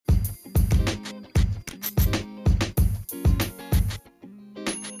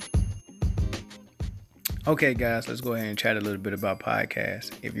Okay, guys, let's go ahead and chat a little bit about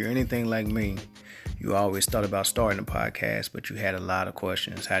podcasts. If you're anything like me, you always thought about starting a podcast, but you had a lot of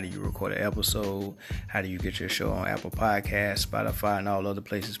questions. How do you record an episode? How do you get your show on Apple Podcasts, Spotify, and all other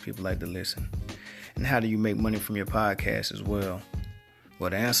places people like to listen? And how do you make money from your podcast as well? Well,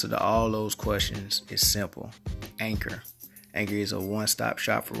 the answer to all those questions is simple. Anchor. Anchor is a one-stop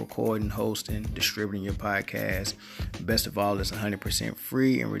shop for recording, hosting, distributing your podcast. Best of all, it's 100%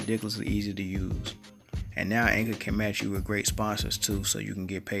 free and ridiculously easy to use. And now Anchor can match you with great sponsors too, so you can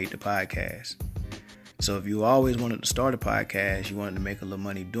get paid to podcast. So if you always wanted to start a podcast, you wanted to make a little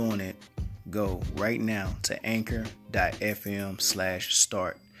money doing it, go right now to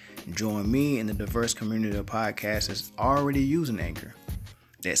anchor.fm/start. Join me in the diverse community of podcasters already using Anchor.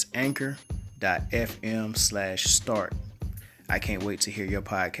 That's anchor.fm/start. I can't wait to hear your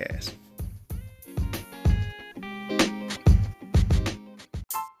podcast.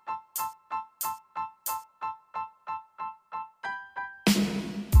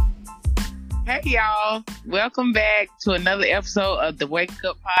 Hey y'all, welcome back to another episode of the Wake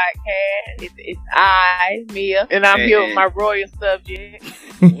Up Podcast. It's I, Mia, and I'm here with my royal subject,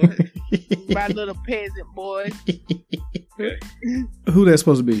 my little peasant boy. Who that's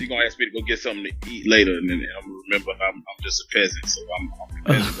supposed to be? She's gonna ask me to go get something to eat later, and then I'm gonna remember I'm just a peasant, so I'm a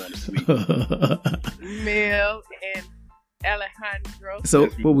peasant going to sleep. Mel and Alejandro. So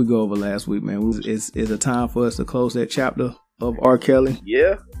what we go over last week, man, is a time for us to close that chapter of R. Kelly.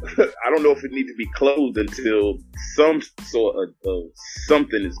 Yeah, I don't know if it needs to be closed until some sort of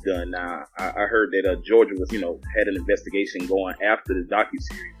something is done. Now, I heard that Georgia was, had an investigation going after the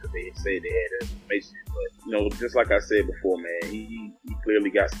docuseries because they said they had information. But, just like I said before, man, he clearly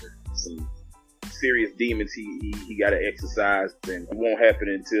got some serious demons he got to exercise, and it won't happen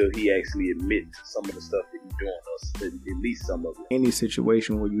until he actually admits to some of the stuff that he's doing, or at least some of it. Any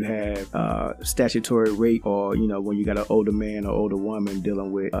situation where you have statutory rape, or when you got an older man or older woman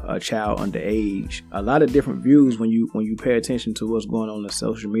dealing with a child underage, a lot of different views. When you pay attention to what's going on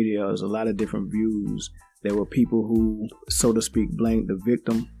social media, there's a lot of different views. There were people who, so to speak, blamed the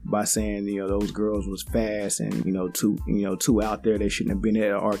victim by saying, those girls was fast and, too out there. They shouldn't have been at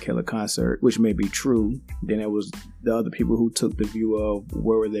an R. Kelly concert, which may be true. Then there was the other people who took the view of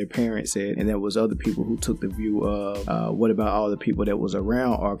where were their parents at. And there was other people who took the view of what about all the people that was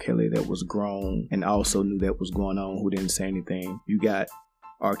around R. Kelly that was grown and also knew that was going on who didn't say anything. You got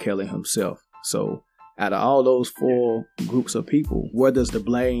R. Kelly himself. So out of all those four groups of people, where does the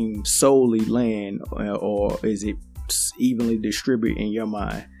blame solely land, or is it evenly distributed in your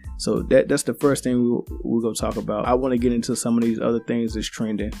mind? So that's the first thing we're going to talk about. I want to get into some of these other things that's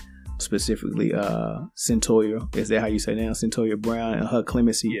trending, specifically Cyntoia. Is that how you say that? Cyntoia Brown and her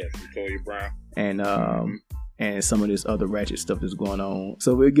clemency. Yeah, Cyntoia Brown. And and some of this other ratchet stuff that's going on.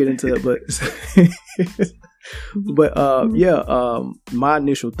 So we'll get into it, but my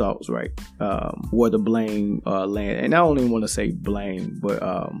initial thoughts, right, where the blame land, and I don't even want to say blame, but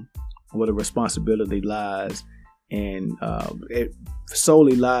where the responsibility lies, and it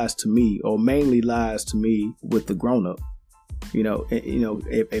solely lies to me, or mainly lies to me with the grown up.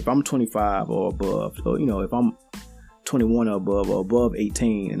 If I'm 25 or above, or if I'm 21 or above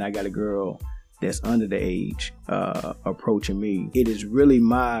 18, and I got a girl that's under the age approaching me, it is really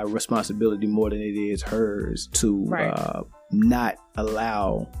my responsibility more than it is hers to not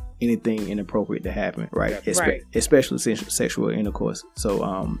allow anything inappropriate to happen, right? Especially sexual intercourse.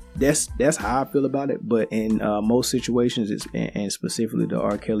 So that's how I feel about it. But in most situations, and specifically the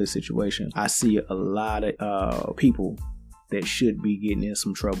R. Kelly situation, I see a lot of people that should be getting in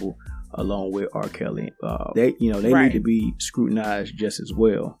some trouble along with R. Kelly. They need to be scrutinized just as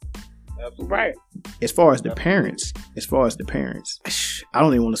well. Absolutely. Right. As far as the parents, I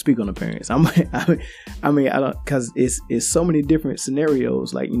don't even want to speak on the parents. I don't, because it's so many different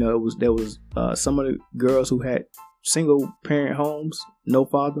scenarios. Like, there was some of the girls who had single parent homes, no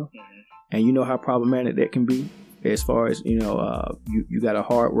father, and you know how problematic that can be. As far as you got a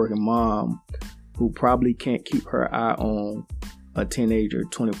hardworking mom who probably can't keep her eye on a teenager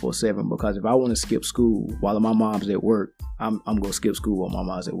 24/7, because if I want to skip school while my mom's at work, I'm gonna skip school while my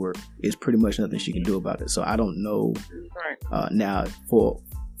mom's at work. It's pretty much nothing she can do about it. So I don't know. Now for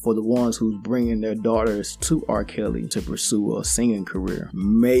the ones who's bringing their daughters to R. Kelly to pursue a singing career,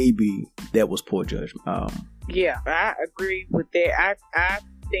 maybe that was poor judgment. Yeah, I agree with that. I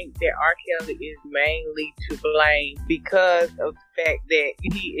think that R. Kelly is mainly to blame because of the fact that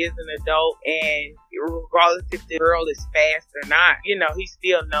he is an adult, and regardless if the girl is fast or not, he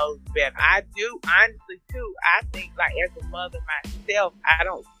still knows better. I do, honestly, too. I think, like, as a mother myself,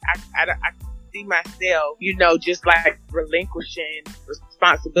 see myself, just like relinquishing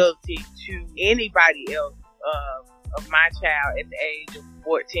responsibility to anybody else of my child at the age of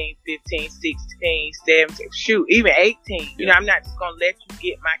 14, 15, 16, 17, shoot, even 18. I'm not just going to let you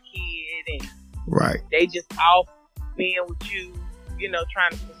get my kid and right. They just off being with you,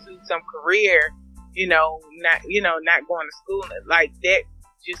 trying to pursue some career, not going to school. Like that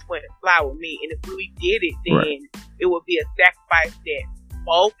just wouldn't fly with me. And if we did it, then it would be a sacrifice that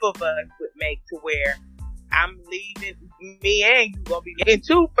both of us would make to where I'm leaving, me and you gonna be. And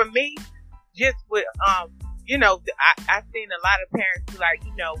two, for me, just with, I've seen a lot of parents be like,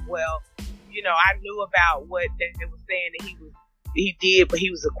 I knew about what they were saying that he did, but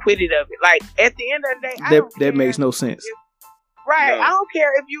he was acquitted of it. Like, at the end of the day, that makes no sense. Right. No. I don't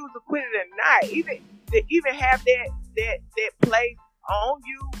care if you was acquitted or not. Even to even have that place on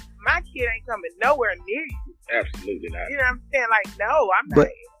you, my kid ain't coming nowhere near you. Absolutely not. You know what I'm saying? Like, no, I'm not.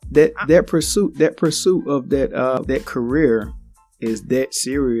 But that pursuit of that career is that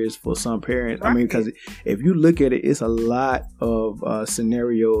serious for some parents. Right. I mean, because if you look at it, it's a lot of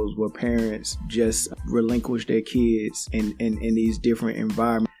scenarios where parents just relinquish their kids in these different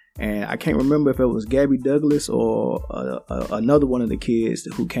environments. And I can't remember if it was Gabby Douglas or another one of the kids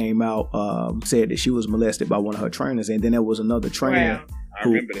who came out said that she was molested by one of her trainers, and then there was another trainer. Wow. I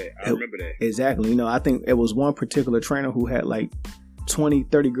remember that. Exactly. I think it was one particular trainer who had like 20,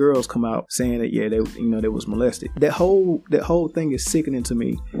 30 girls come out saying that they was molested. That whole thing is sickening to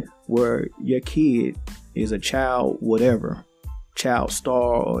me, where your kid is a child, whatever, child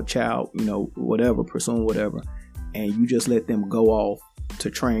star or child, whatever, pursuing whatever, and you just let them go off to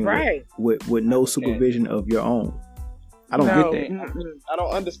train with no supervision of your own. I don't get that. I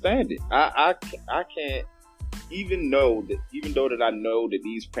don't understand it. I can't even though that I know that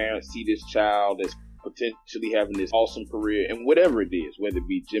these parents see this child as potentially having this awesome career and whatever it is, whether it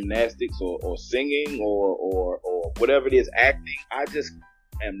be gymnastics or singing or whatever it is, acting. I just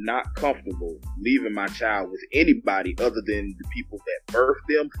am not comfortable leaving my child with anybody other than the people that birthed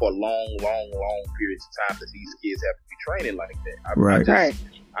them for long periods of time, that these kids have to be training like that.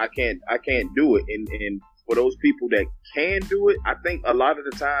 I can't do it. And for those people that can do it, I think a lot of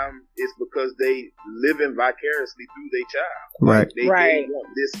the time it's because they living vicariously through their child. Right. Like they want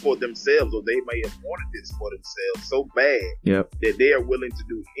this for themselves, or they may have wanted this for themselves so bad that they are willing to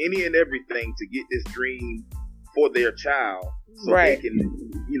do any and everything to get this dream for their child, so they can,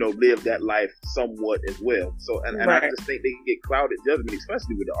 live that life somewhat as well. So, and I just think they get clouded judgment,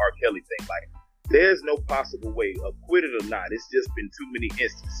 especially with the R. Kelly thing. Like, there's no possible way, acquitted or not. It's just been too many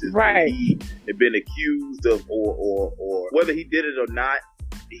instances where he had been accused of, or whether he did it or not.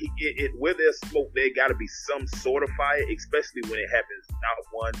 Where there's smoke, there got to be some sort of fire, especially when it happens not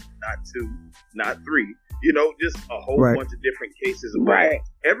one, not two, not three. Just a whole bunch of different cases.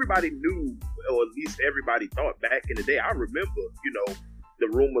 Everybody knew, or at least everybody thought back in the day. I remember, the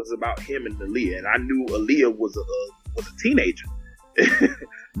rumors about him and Aaliyah, and I knew Aaliyah was a teenager.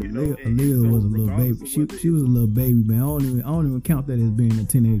 Aaliyah was a little baby. She was a little baby, man. I don't even count that as being a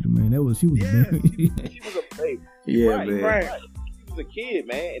teenager, man. She was a baby. She was a baby. Yeah, man. Right. She was a kid,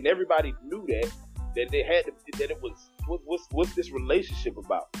 man, and everybody knew that they had to, that it was what's this relationship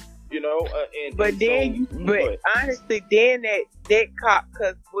about, But honestly, then that cop,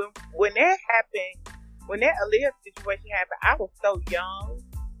 because when that happened, when that Aaliyah situation happened, I was so young,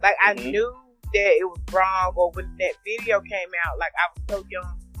 like I knew that it was wrong, or when that video came out, like I was so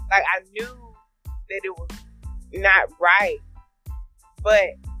young, like I knew that it was not right,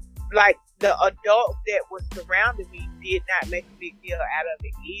 but like the adults that was surrounding me did not make a big deal out of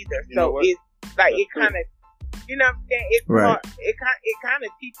it either. So it's like it kind of, what I'm saying? It kind of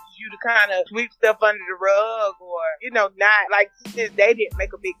teaches you to kind of sweep stuff under the rug, or not like, since they didn't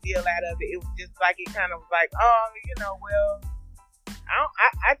make a big deal out of it, it was just like it kind of was like,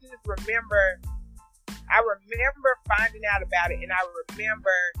 I just remember. I remember finding out about it, and I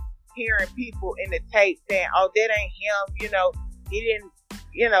remember hearing people in the tape saying, "Oh, that ain't him." He didn't.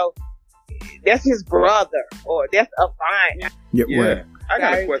 That's his brother, or that's a fine. Yeah. I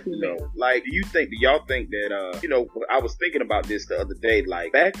got a question though. Like, do y'all think that I was thinking about this the other day.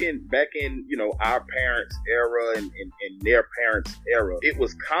 Like back in our parents' era and their parents' era, it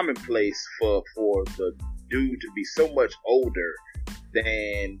was commonplace for the dude to be so much older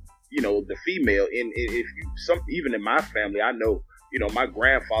than the female. And if even in my family, I know, my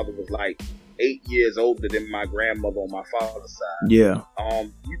grandfather was like 8 years older than my grandmother on my father's side. Yeah.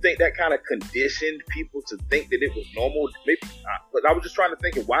 You think that kind of conditioned people to think that it was normal? Maybe not, but I was just trying to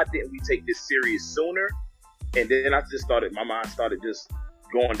think of why didn't we take this serious sooner? And then my mind started just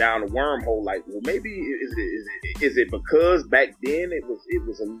going down the wormhole. Like, well, maybe is it because back then it was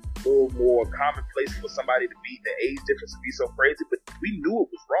a little more commonplace for somebody to be the age difference to be so crazy, but we knew it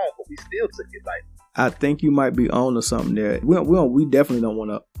was wrong, but we still took it like. I think you might be on to something there. We definitely don't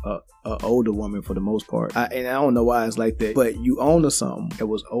want a older woman for the most part. And I don't know why it's like that, but you own to something. It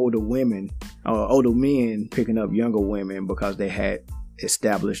was older women or older men picking up younger women because they had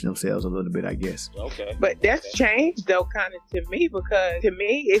established themselves a little bit, I guess. Okay. But that's changed though, kind of to me, because to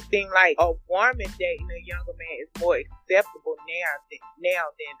me it seemed like a woman dating a younger man is more acceptable now than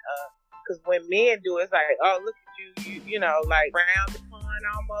because when men do it, it's like, oh, look at you know, like round upon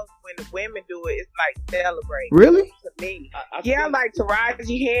almost. When the women do it, it's like celebrate. Really? To me, I like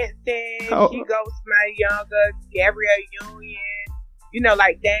Taraji Henson. Oh. She goes somebody younger. Gabrielle Union. You know,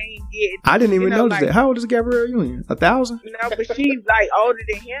 like Dane did. I didn't even notice that. How old is Gabrielle Union? 1,000? No, but she's like older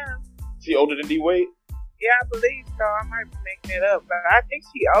than him. She older than D Wade? Yeah, I believe so. I might be making it up, but I think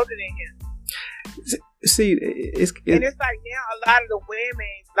she's older than him. See, and it's like now a lot of the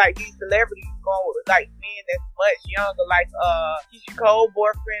women, like these celebrities, go like men that's much younger. Like Keisha Cole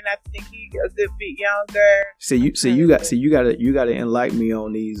boyfriend, I think he's a good bit younger. You gotta enlighten me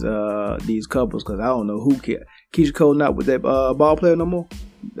on these couples, because I don't know who cares. Keisha Cole not with that ball player no more.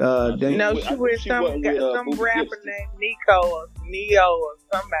 No, she with some rapper named Nico or Neo or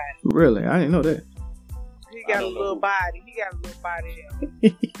somebody. Really, I didn't know that. He got a little body. He got a little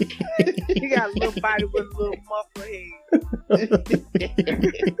body with a little muffler head.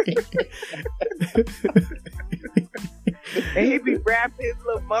 And he be rapping, his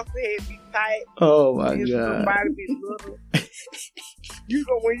little muffler head be tight. Oh my his God. Little body be little.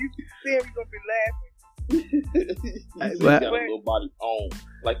 When you see him, you gonna be laughing. He got a little body on,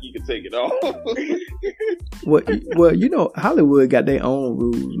 like you can take it off. Well, you know, Hollywood got their own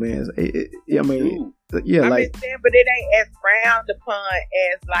rules, man. I mean, yeah, like. Understand, but it ain't as frowned upon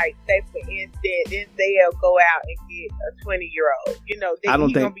as, like, say for instance, Denzel go out and get a 20-year-old. You know,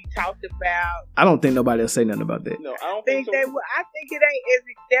 he's gonna be talked about. I don't think nobody will say nothing about that. No, I don't think so. they will. I think it ain't as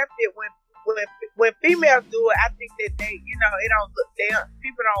accepted when females do it. I think that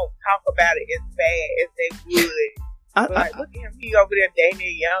people don't talk about it as bad as they would. Like, look at him, he over there dating a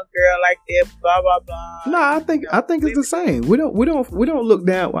young girl like that, blah blah blah. No, I think it's the same. We don't look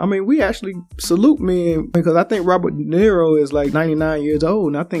down. I mean, we actually salute men, because I think Robert De Niro is like 99 years old,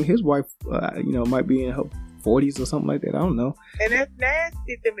 and I think his wife, might be in her 40s or something like that. I don't know. And that's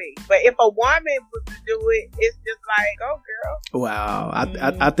nasty to me. But if a woman was to do it, it's just like, oh, girl. Wow,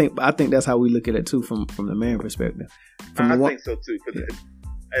 I think that's how we look at it too, from the man perspective. I think so too.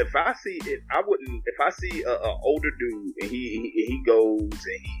 If I see it, I wouldn't. If I see an older dude and he goes and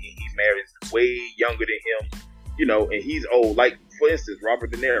he marries way younger than him, you know, and he's old. Like for instance, Robert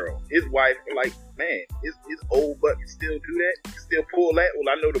De Niro, his wife, like, man, his old butt can still do that, can still pull that. Well,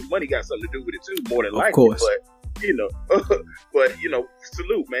 I know the money got something to do with it too, more than likely. Of course, but you know,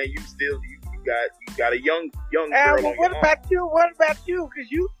 salute, man. You got a young girl. Well, what about you? What about you?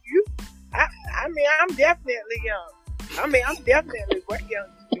 Because I mean, I'm definitely young. I mean, I'm definitely way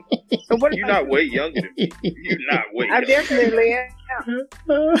younger. So what you're not way younger than me. You're not way younger. I definitely am.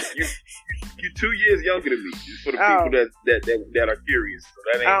 You're 2 years younger than me. Just for the people that are curious. So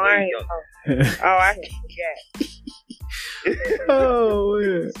that ain't way younger. I forget.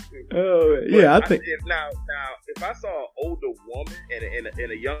 Yeah. I think now if I saw an older woman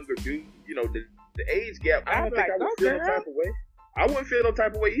and a younger dude, you know, the age gap, I don't think I would feel no type of way. I wouldn't feel no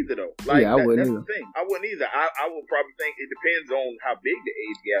type of way either, though. Like, I wouldn't that's either. The thing. I wouldn't either. I would probably think it depends on how big the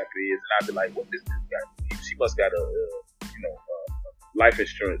age gap is, and I'd be like, "What this guy? She must got a life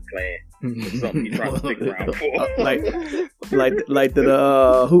insurance plan or something he's trying to stick around for." like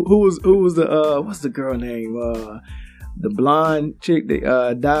the who was the what's the girl name? The blonde chick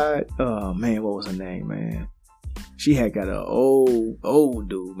that died. Oh man, what was her name, man? She had got an old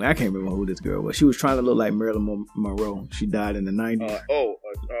dude. Man, I can't remember who this girl was. She was trying to look like Marilyn Monroe. She died in the 90s.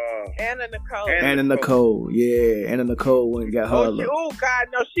 Anna Nicole. Anna Nicole. Yeah, Anna Nicole went and got her. Oh God,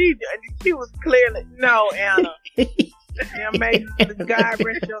 no, she was clearly Anna. May God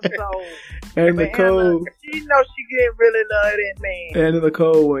rest your soul. Anna Nicole. She knows she didn't really love that man. Anna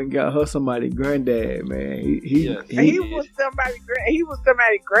Nicole went and got her somebody granddad, man. He was somebody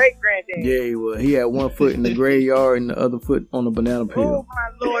great granddad. Yeah, he was. He had one foot in the graveyard and the other foot on the banana peel. Oh my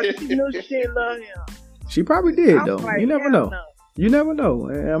Lord, she knew she didn't love him. She probably did though. Like, you never know. You never know.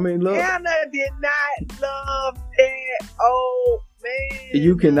 I mean, look. Anna did not love that old man.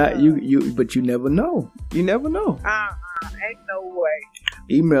 You cannot. But you never know. You never know. Ain't no way.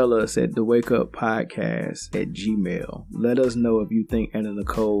 Email us at thewakeupodcast@gmail. Let us know if you think Anna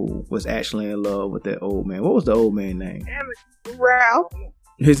Nicole was actually in love with that old man. What was the old man name? Ralph.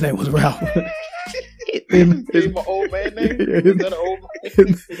 His name was Ralph. Is my old man name? Is that an old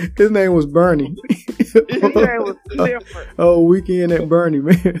man? His name was Bernie. His name was Clifford. Oh, Weekend at Bernie,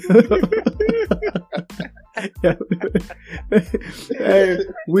 man. Hey,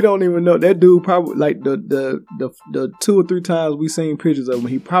 we don't even know that dude. Probably like the 2 or 3 times we seen pictures of him,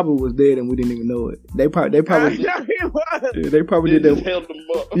 he probably was dead and we didn't even know it. They probably I know he was. yeah, they probably did Just that. held him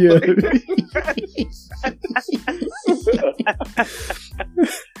up.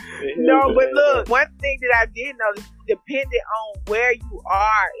 No, but look, one thing that I did notice, depending on where you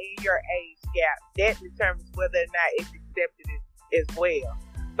are in your age gap, that determines whether or not it's accepted as well.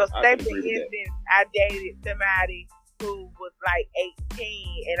 So, say for instance, I dated somebody who was like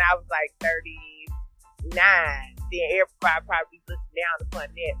 18 and I was like 39. Then everybody probably looking down upon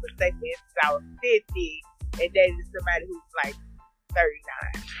that. But say for instance, I was 50 and dated somebody who was like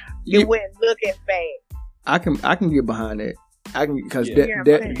 39. You wouldn't look as bad. I can get behind that. I can, because Yeah,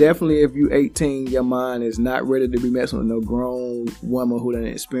 definitely if you 18, your mind is not ready to be messing with no grown woman who done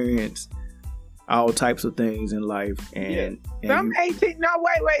experienced all types of things in life. And some 18, no,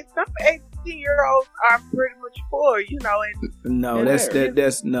 wait, some 18-year-olds are pretty mature, you know. And no,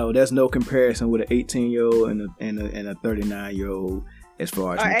 that's no comparison with an 18-year-old and a 39-year-old as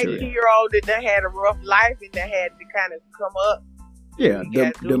far as an maturity. 18-year-old that done had a rough life and that had to kind of come up. Yeah,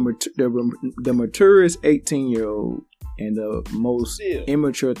 the maturest 18-year-old and the most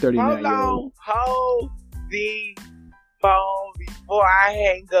immature 39-year-old. Hold the phone before I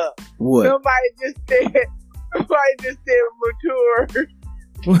hang up. What? Somebody just said mature.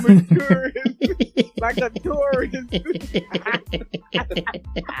 Mature like a tourist.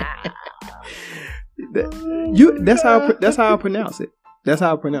 That's how I pronounce it. That's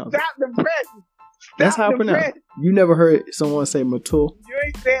how I pronounce it. Stop the press. That's how I pronounce it. You never heard someone say mature? You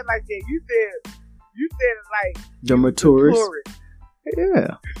ain't saying like that. You said it like the maturest.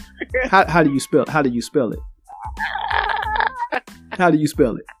 Yeah. How do you spell? How do you spell it? How do you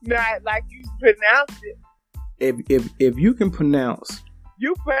spell it? Not like you pronounce it. If you can pronounce,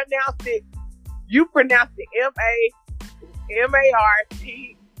 you pronounce it. You pronounce it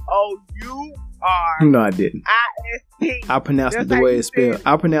MARTOUR. No, I didn't. IST. I pronounced it the way it's spelled.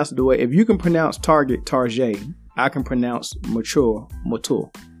 I pronounced it the way. If you can pronounce Target, I can pronounce mature.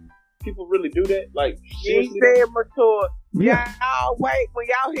 People really do that? Like, he said mature. Yeah. Y'all wait, when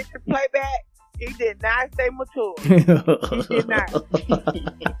y'all hit the playback, he did not say mature. He did not.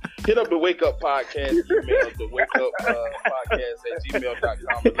 Hit up the Wake Up Podcast email, the Wake Up Podcast at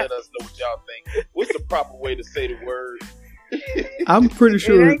gmail.com, and let us know what y'all think. What's the proper way to say the word? I'm pretty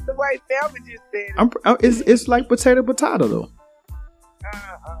sure it ain't the way Thelma just said it. It's like potato though.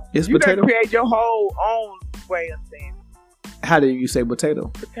 It's you potato. You create your whole own way of saying it. How do you say potato?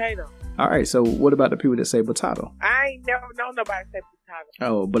 Potato. All right. So what about the people that say potato? I ain't never known nobody say potato.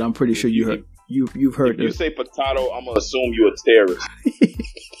 Oh, but I'm pretty sure you've heard. If you say potato, I'm gonna assume you're a terrorist.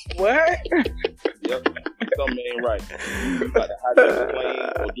 What? Yep. Something ain't right. You about to hijack a plane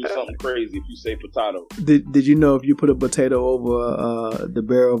or do something crazy if you say potato. Did you know if you put a potato over the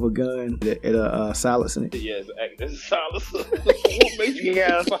barrel of a gun, it'll silence it? Yeah, it's silence. What makes you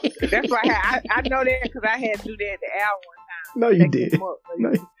that's why I know that because I had to do that at the hour one time. No, you did.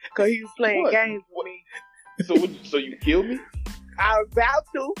 Because he was playing games with me. So you killed me? I was about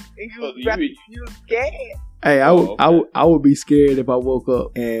to, and you was scared. Hey, I would be scared if I woke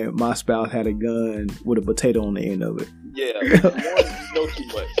up and my spouse had a gun with a potato on the end of it. Yeah, number one, you know too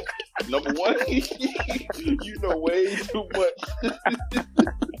much. Number one, you know way too much.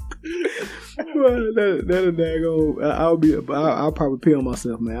 Well, that'll daggone. I'll probably pee on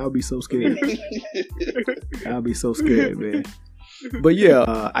myself, man. I'll be so scared. I'll be so scared, man. But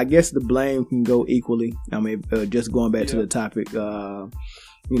yeah, I guess the blame can go equally. I mean, just going back to the topic,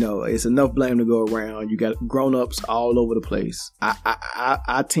 it's enough blame to go around. You got grown-ups all over the place.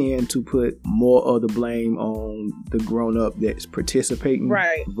 I tend to put more of the blame on the grown-up that's participating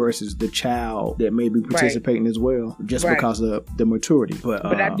versus the child that may be participating as well, just because of the maturity. But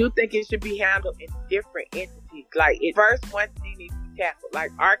I do think it should be handled in different entities. Like, first one thing needs to be tackled. Like,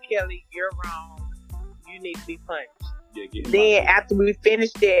 R. Kelly, you're wrong. You need to be punished. Yeah, then after we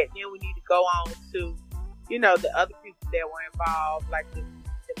finish that, then we need to go on to, the other people that were involved, like the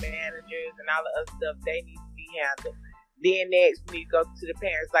managers and all the other stuff. They need to be handled. Then next, we need to go to the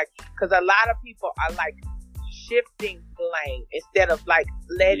parents, like, because a lot of people are like shifting blame instead of like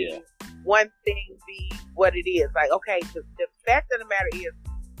letting one thing be what it is. Like, okay, the fact of the matter is,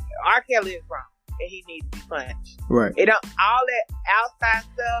 R. Kelly is wrong and he needs to be punished. Right. All that outside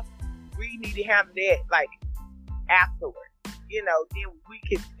stuff, we need to handle that like afterwards. Then we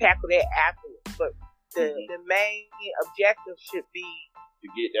can tackle that afterwards. But the main objective should be to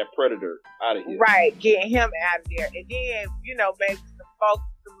get that predator out of here. Right, getting him out of there. And then, maybe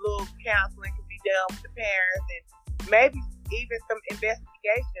some little counseling can be done with the parents, and maybe even some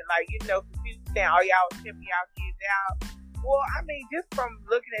investigation, like, because you saying, oh, y'all was pimping y'all kids out. Well, I mean, just from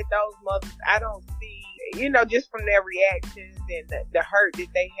looking at those mothers, I don't see, just from their reactions and the hurt that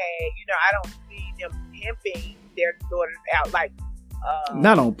they had, I don't see them pimping their daughters out, like,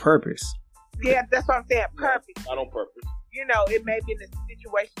 not on purpose. Yeah, that's what I'm saying. Purpose. Not on purpose. It may be in a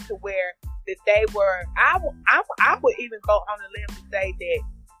situation to where that they were. I would even go on a limb to say that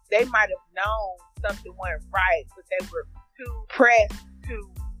they might have known something wasn't right, but they were too pressed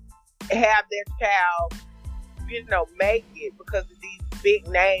to have their child, make it because of these big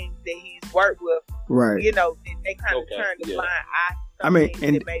names that he's worked with. Right. They kind of turned the blind eye. I mean,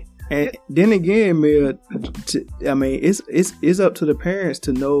 and then again, Mia, it's up to the parents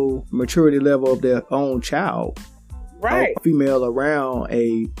to know maturity level of their own child. Right. A female around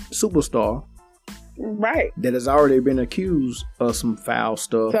a superstar. Right. That has already been accused of some foul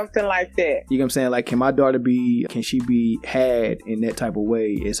stuff. Something like that. You know what I'm saying? Like, can she be had in that type of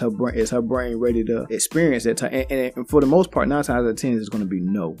way? Is her brain ready to experience that type? And for the most part, 9 times out of 10, it's going to be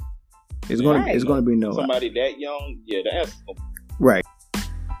no. It's going to be no. Somebody that young, yeah, that's right.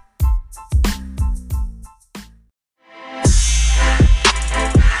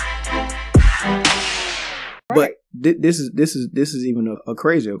 But this is even a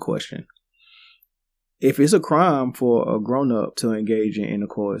crazier question. If it's a crime for a grown-up to engage in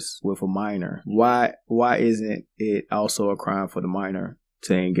intercourse with a minor, why isn't it also a crime for the minor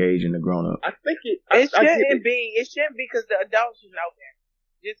to engage in the grown-up? I think it shouldn't be. It shouldn't be because the adults know that.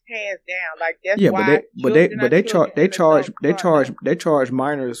 Just hands down, like that's why. They charge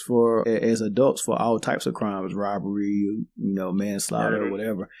minors as adults for all types of crimes, robbery, manslaughter, or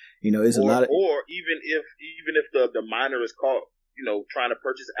whatever. It's a lot of. Or even if the minor is caught, trying to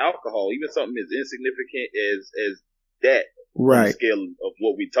purchase alcohol, even something as insignificant as that, right? On the scale of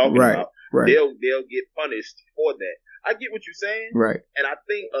what we're talking about, right. They'll get punished for that. I get what you're saying, right? And I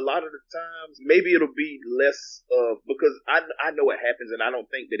think a lot of the times maybe it'll be less because I know it happens, and I don't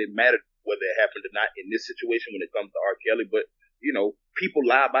think that it mattered whether it happened or not in this situation when it comes to R. Kelly. But people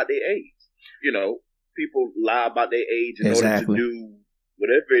lie about their age. People lie about their age in order to do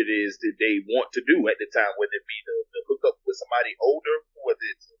whatever it is that they want to do at the time, whether it be to hook up with somebody older, whether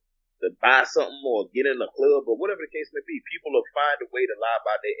it's to buy something or get in a club or whatever the case may be. People will find a way to lie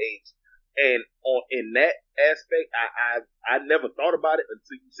about their age. And in that aspect, I never thought about it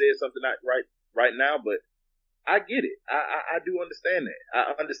until you said something right now, but I get it. I do understand that.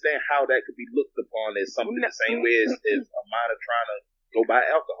 I understand how that could be looked upon as something the same way as a minor trying to go buy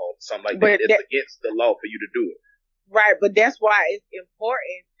alcohol or something like that. It's against the law for you to do it. Right, but that's why it's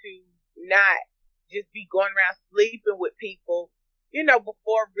important to not just be going around sleeping with people,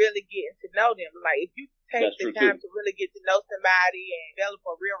 before really getting to know them. Like, if you take the time to really get to know somebody and develop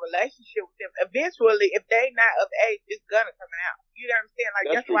a real relationship with them, eventually, if they're not of age, it's gonna come out. You know what I'm saying? Like,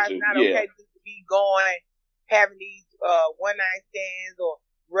 that's why it's not okay to be having these one-night stands or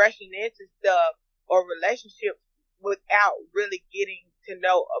rushing into stuff or relationships without really getting to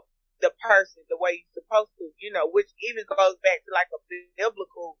know the person the way you're supposed to, which even goes back to like a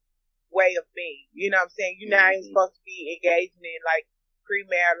biblical way of being. You know what I'm saying? You're not even supposed to be engaging in like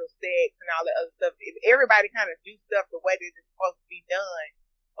premarital sex and all that other stuff. If everybody kind of do stuff the way that it's supposed to be done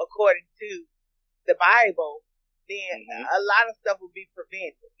according to the Bible, then a lot of stuff will be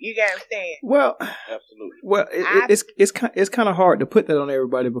prevented. You get what I'm saying? Well, absolutely. Well, it's kind of hard to put that on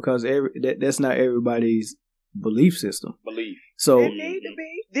everybody because that's not everybody's belief system. So it need to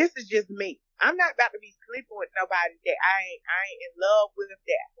be. This is just me. I'm not about to be sleeping with nobody that I ain't in love with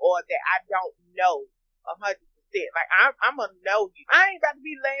that or that I don't know 100%. Like I'm gonna know you. I ain't about to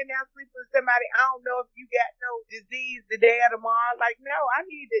be laying down sleeping with somebody I don't know if you got no disease the day of tomorrow. Like no,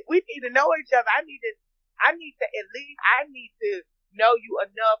 we need to know each other. I need to know you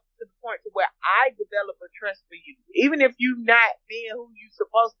enough to the point to where I develop a trust for you, even if you not being who you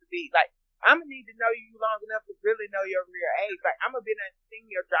supposed to be. Like I'm gonna need to know you long enough to really know your real age. Like I'm gonna be seeing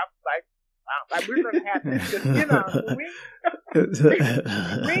your driver's license. Like we're gonna have to,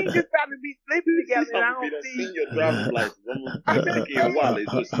 we ain't just about to be sleeping together. And I don't see your driver's license. I'm gonna take your wallet.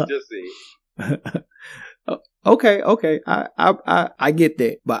 What she just said. Okay. I get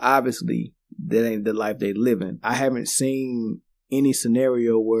that, but obviously that ain't the life they living. I haven't seen any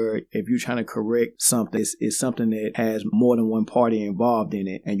scenario where if you're trying to correct something, it's something that has more than one party involved in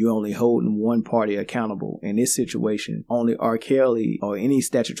it and you're only holding one party accountable. In this situation, only R. Kelly or any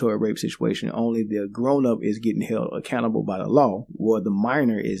statutory rape situation, only the grown-up is getting held accountable by the law, while the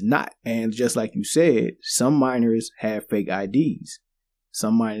minor is not. And just like you said, some minors have fake IDs.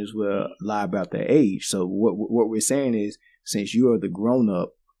 some minors will lie about their age. So what we're saying is, since you are the grown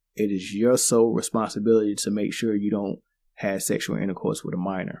up, it is your sole responsibility to make sure you don't have sexual intercourse with a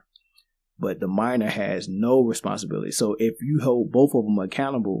minor. But the minor has no responsibility. So if you hold both of them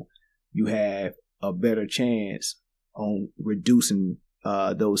accountable, you have a better chance on reducing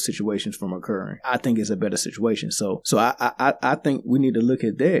those situations from occurring. I think it's a better situation. So I think we need to look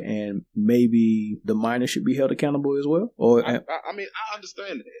at that, and maybe the minor should be held accountable as well. Or I mean, I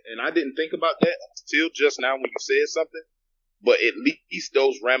understand that, and I didn't think about that until just now when you said something. But at least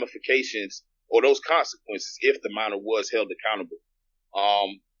those ramifications or those consequences, if the minor was held accountable,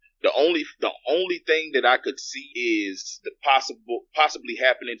 the only thing that I could see is the possibly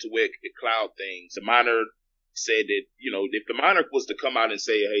happening to where it could cloud things. The minor said that, if the minor was to come out and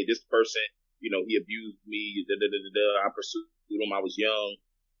say, hey, this person, he abused me, I pursued him, I was young.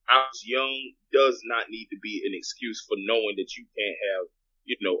 Does not need to be an excuse for knowing that you can't have,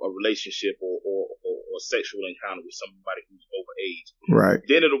 a relationship or sexual encounter with somebody who's over age. Right.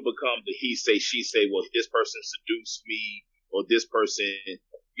 Then it'll become the he say, she say, well, this person seduced me, or this person,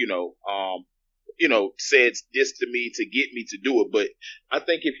 said this to me to get me to do it. But I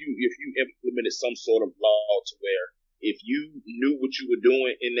think if you implemented some sort of law to where if you knew what you were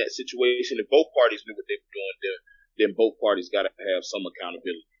doing in that situation, if both parties knew what they were doing there, then both parties got to have some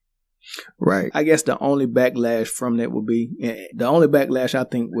accountability. Right. I guess the only backlash from that would be,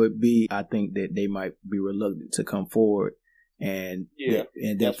 I think that they might be reluctant to come forward, and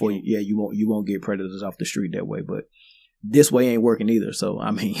therefore, you won't get predators off the street that way. But this way ain't working either. So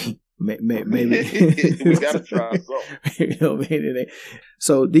I mean, maybe we gotta try something.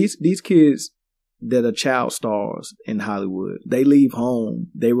 So these kids that are child stars in Hollywood, they leave home,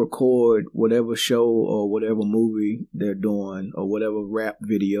 they record whatever show or whatever movie they're doing or whatever rap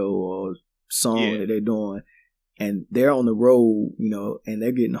video or song that they're doing, and they're on the road, and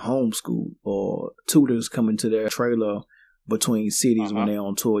they're getting homeschooled, or tutors coming to their trailer between cities when they're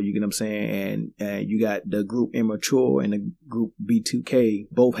on tour, you get what I'm saying? And you got the group Immature and the group B2K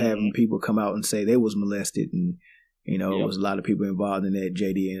both having people come out and say they was molested, and there was a lot of people involved in that,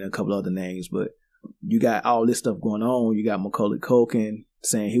 JD and a couple other names, but you got all this stuff going on. You got Macaulay Culkin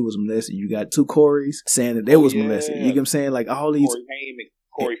saying he was molested. You got two Corys saying that they was molested. You get what I'm saying? Like all these Corey Haim and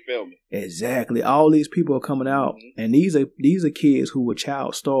Corey Feldman. Exactly. All these people are coming out, and these are kids who were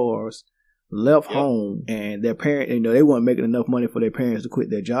child stars, left home, and their parent, they weren't making enough money for their parents to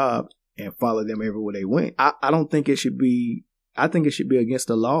quit their job and follow them everywhere they went. I don't think it should be. I think it should be against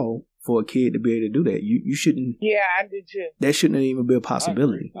the law for a kid to be able to do that. You shouldn't. Yeah, I did too. That shouldn't even be a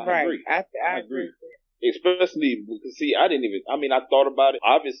possibility. I agree. I agree. Especially because, see, I thought about it.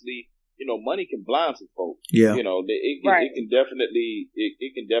 Obviously, money can blind some folks. Yeah. It can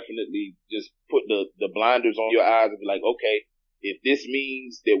definitely just put the blinders on your eyes and be like, okay, if this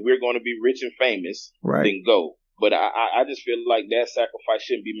means that we're going to be rich and famous, then go. But I just feel like that sacrifice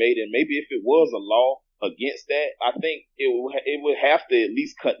shouldn't be made. And maybe if it was a law against that, I think it would have to at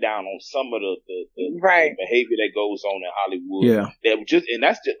least cut down on some of the behavior that goes on in Hollywood. Yeah. And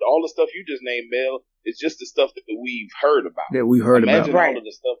that's just all the stuff you just named, Mel. It's just the stuff that we've heard about. Imagine all of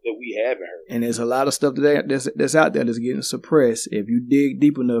the stuff that we haven't heard. And there's a lot of stuff that's out there that's getting suppressed. If you dig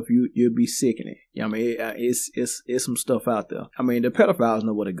deep enough, you'll be sickening. I mean, it's some stuff out there. I mean, the pedophiles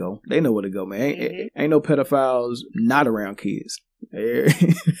know where to go. They know where to go, man. Ain't no pedophiles not around kids.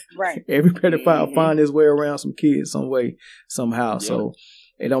 Right. Every pedophile find his way around some kids some way, somehow. Yep. So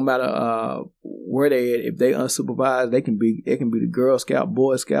it don't matter where they at. If they unsupervised, it can be the Girl Scout,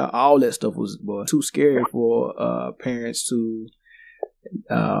 Boy Scout. All that stuff was too scary for parents to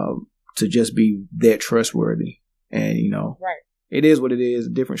just be that trustworthy. And it is what it is.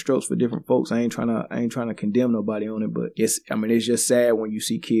 Different strokes for different folks. I ain't trying to condemn nobody on it, but it's just sad when you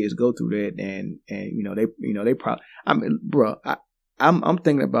see kids go through that, and they probably. I mean, bro, I'm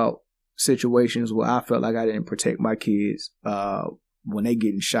thinking about situations where I felt like I didn't protect my kids when they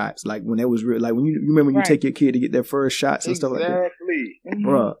getting shots, like when it was real, like when you remember you take your kid to get their first shots and stuff like that. Exactly,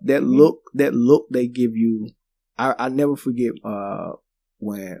 bro. That look they give you, I never forget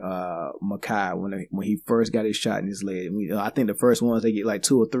when Makai when he first got his shot in his leg. I think the first ones they get like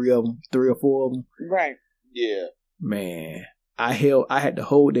 2 or 3 of them, 3 or 4 of them. Right. Yeah. Man, I had to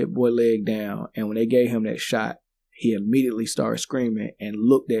hold that boy leg down, and when they gave him that shot, he immediately started screaming and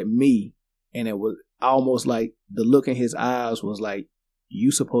looked at me, and it was almost like the look in his eyes was like,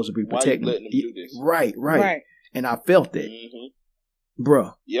 "You supposed to be protecting me." Why you letting him do this? Right. And I felt that,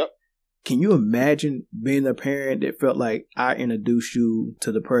 bruh. Yep. Can you imagine being a parent that felt like I introduced you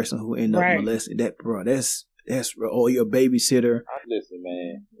to the person who ended up molesting that, bro? That's or your babysitter. Listen,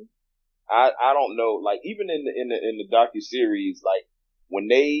 man. I don't know. Like even in the docuseries, like when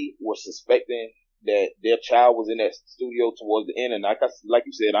they were suspecting that their child was in that studio towards the end, and like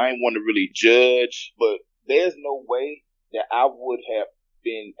you said, I ain't want to really judge, but there's no way that I would have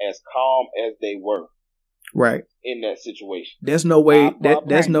been as calm as they were. Right. In that situation. There's no way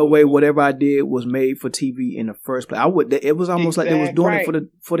there's no way whatever I did was made for TV in the first place. It was almost like they was doing it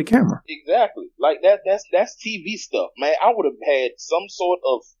for the camera. Exactly. Like that's TV stuff. Man, I would have had some sort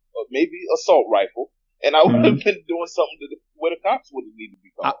of maybe assault rifle, and I would have been doing something where the cops would have needed to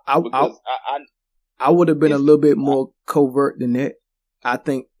be called. I would have been a little bit more covert than that. I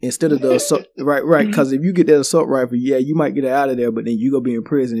think instead of the assault, right, because if you get that assault rifle, yeah, you might get her out of there, but then you gonna be in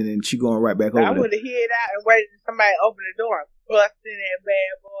prison and she going right back over there. I would have hid out and waited till somebody open the door, busting that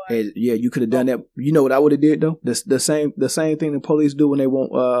bad boy. And yeah, you could have done that. You know what I would have did though? The same thing the police do when they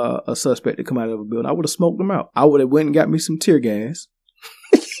want a suspect to come out of a building. I would have smoked them out. I would have went and got me some tear gas.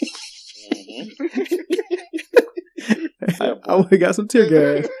 I would have got some tear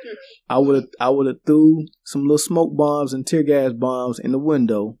gas. I would have threw some little smoke bombs and tear gas bombs in the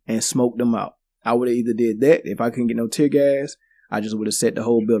window and smoked them out. I would have either did that. If I couldn't get no tear gas, I just would have set the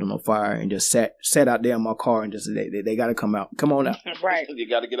whole building on fire and just sat out there in my car and just they got to come out. Come on out. Right. You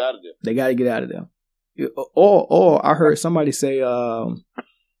got to get out of there. They got to get out of there. Or I heard somebody say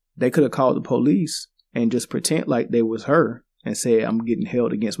they could have called the police and just pretend like they was her and said, "I'm getting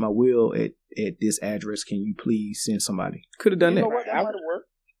held against my will at this address. Can you please send somebody?" Could have done that. That would have worked.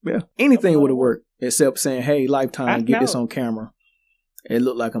 Yeah, anything would have worked except saying, "Hey, Lifetime, get this on camera." It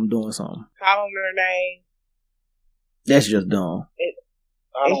looked like I'm doing something. Call her name. That's just dumb.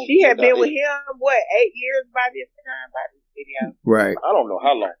 And she had been with him, 8 years by this time, by this video? Right. I don't know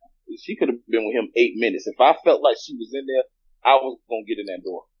how long. She could have been with him 8 minutes. If I felt like she was in there, I was going to get in that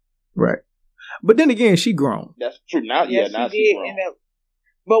door. Right. But then again, she grown. That's true. Now she grown.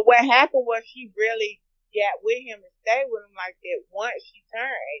 But what happened was she really got with him and stayed with him like that once she turned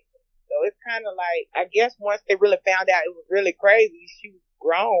 18. So it's kind of like, I guess once they really found out it was really crazy, she was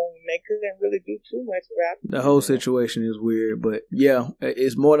grown. They couldn't really do too much about it. The whole situation is weird, but yeah,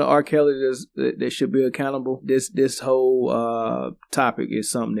 it's more than R. Kelly that should be accountable. This whole topic is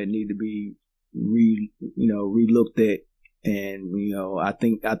something that need to be relooked at, and I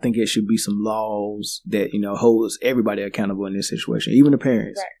think it should be some laws that holds everybody accountable in this situation, even the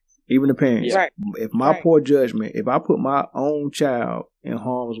parents. Right. Even the parents. Right. If my poor judgment, if I put my own child in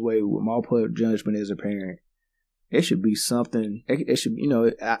harm's way with my poor judgment as a parent, it should be something. It should,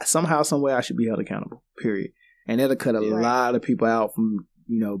 somehow, some way, I should be held accountable. Period. And that'll cut a lot of people out from,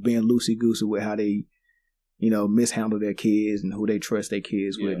 being loosey goosey with how they, mishandle their kids and who they trust their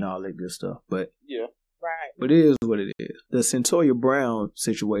kids with and all that good stuff. But yeah, right. But it is what it is. The Centoya Brown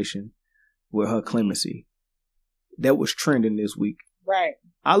situation with her clemency, that was trending this week. Right.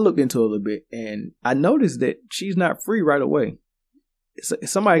 I looked into it a little bit, and I noticed that she's not free right away.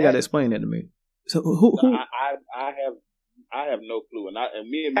 Somebody got to explain that to me. So who? I have no clue, and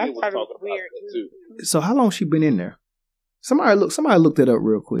me and was talking about that too. So how long she been in there? Somebody looked it up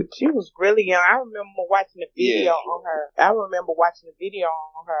real quick. She was really young. I remember watching the video on her. I remember watching the video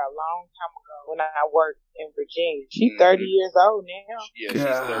on her a long time ago when I worked in Virginia. She's 30 years old now. Yeah, she's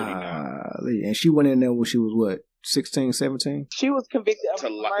 30 now. And she went in there when she was what? 16, 17? She was convicted of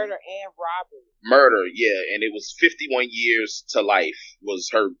murder and robbery. Murder, yeah, and it was 51 years to life was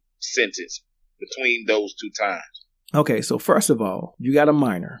her sentence between those two times. Okay, so first of all, you got a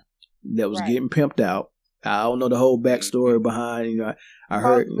minor that was getting pimped out. I don't know the whole backstory behind. I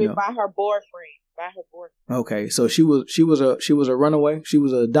heard by her boyfriend. Okay, so she was a runaway. She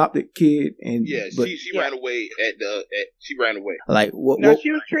was an adopted kid, and she ran away she ran away. Like what? No,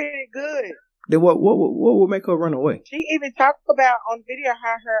 she was treated good. Then what would make her run away? She even talked about on video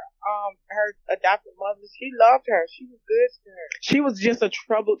how her adopted mother, she loved her. She was good to her. She was just a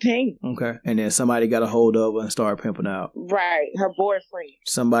troubled teen. Okay. And then somebody got a hold of her and started pimping out. Right. Her boyfriend.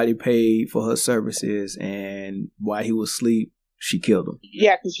 Somebody paid for her services, and while he was asleep, she killed him.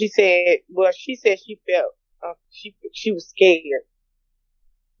 Yeah, because she said she felt she was scared.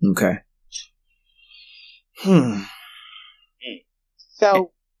 Okay.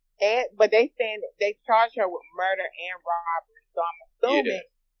 So, but they saying they charged her with murder and robbery. So I'm assuming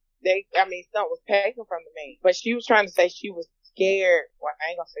something was taken from the man. But she was trying to say she was scared. Well,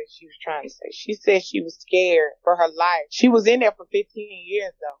 I ain't gonna say she was trying to say. She said she was scared for her life. She was in there for 15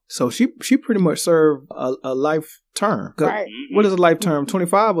 years though. So she pretty much served a life term. Right. What is a life term?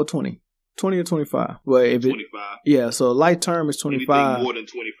 25 or 20? 20 or 25? Well, if 25. Yeah, so a life term is 25.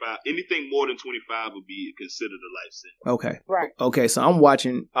 Anything more than 25 would be considered a life sentence. Okay. Right. Okay, so I'm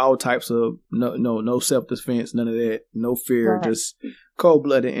watching all types of no self-defense, none of that, no fear, just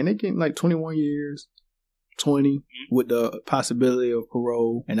cold-blooded, and they're getting like 21 years, 20 with the possibility of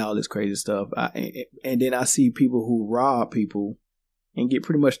parole and all this crazy stuff. And then I see people who rob people and get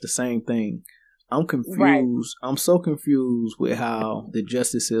pretty much the same thing. I'm confused. Right. I'm so confused with how the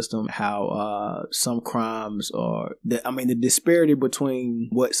justice system, how some crimes are. The disparity between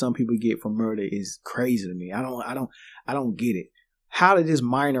what some people get for murder is crazy to me. I don't get it. How did this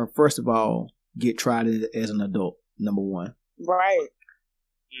minor, first of all, get tried as an adult? Number one. Right.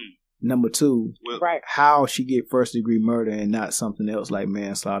 Number two. Right. How she get first degree murder and not something else like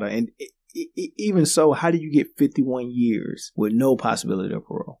manslaughter? And even so, how do you get 51 years with no possibility of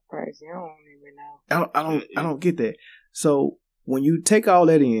parole? Right. You don't even know. I don't get that. So when you take all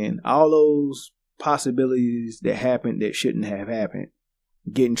that in, all those possibilities that happened that shouldn't have happened,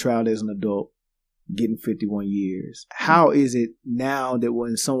 getting tried as an adult, getting 51 years, how is it now that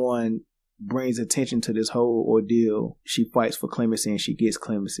when someone brings attention to this whole ordeal, she fights for clemency and she gets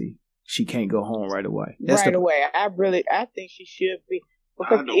clemency, she can't go home right away? Away. I think she should be.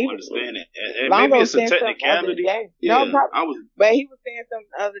 I don't understand it. And maybe it's a technicality. Yeah, but he was saying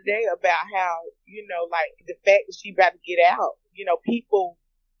something the other day about how, like the fact that she about to get out, people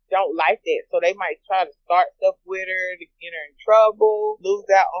don't like that. So they might try to start stuff with her to get her in trouble, lose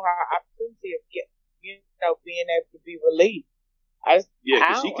out on her opportunity of being able to be released.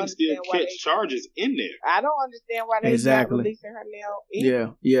 Because she can still catch charges in there. I don't understand why they're not releasing her now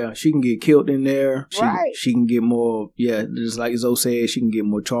either. Yeah. She can get killed in there. Right. She can get more, just like Zoe said, she can get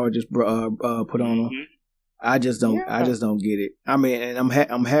more charges put on her. I just don't get it. I mean, and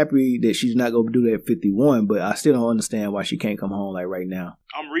I'm happy that she's not going to do that at 51, but I still don't understand why she can't come home like right now.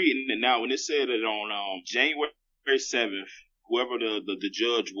 I'm reading it now. When it said it on January 7th, whoever the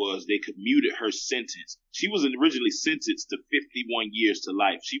judge was, they commuted her sentence. She was originally sentenced to 51 years to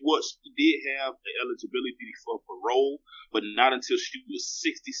life. She did have the eligibility for parole, but not until she was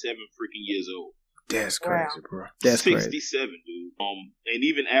 67 freaking years old. That's crazy, bro. That's 67, dude. And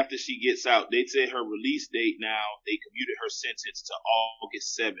even after she gets out, they said her release date now, they commuted her sentence to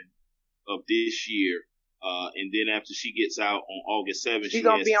August 7th of this year. And then after she gets out on August 7th, she's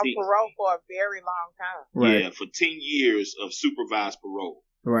going to be on parole for a very long time. Right. Yeah, for 10 years of supervised parole.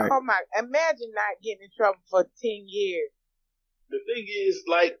 Right. Oh my, imagine not getting in trouble for 10 years. The thing is,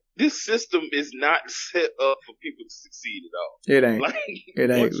 like, this system is not set up for people to succeed at all. It ain't. Like,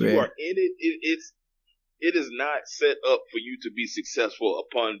 it ain't, once you are in it is not set up for you to be successful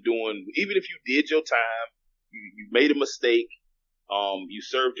upon doing, even if you did your time, you made a mistake, you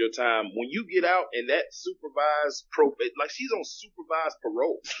served your time. When you get out and that supervised like she's on supervised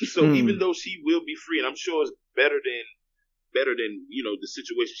parole. So even though she will be free, and I'm sure it's better than the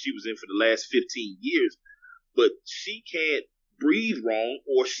situation she was in for the last 15 years, but she can't breathe wrong,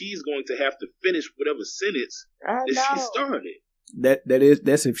 or she's going to have to finish whatever sentence that she started.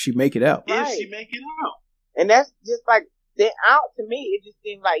 That's if she make it out. Right. If she make it out. And that's just like that out to me. It just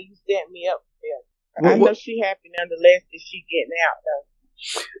seemed like you set me up there. I know she happy nonetheless that she getting out though.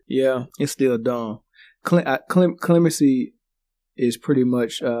 Yeah, it's still dumb. Clemency is pretty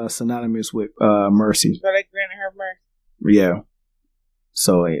much synonymous with mercy. So they granted her mercy. Yeah.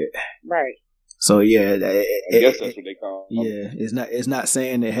 So right. So yeah, I guess that's what they call it. Yeah, it's not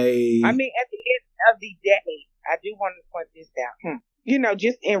saying that. Hey, I mean, at the end of the day, I do want to point this out.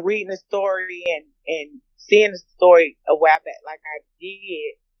 Just in reading the story and seeing the story a while back, like I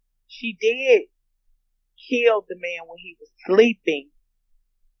did, she did kill the man when he was sleeping,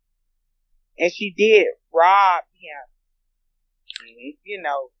 and she did rob him.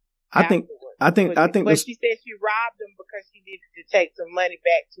 I think. But she said she robbed him because she needed to take some money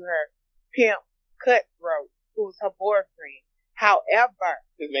back to her pimp Cutthroat, who was her boyfriend. However,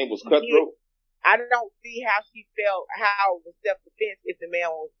 his name was Cutthroat. I don't see how she felt, how it was self-defense if the man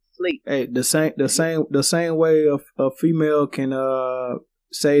was asleep. Hey, the same way a female can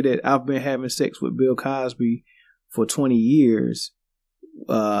say that I've been having sex with Bill Cosby for 20 years,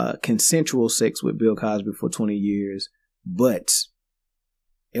 consensual sex with Bill Cosby for 20 years, but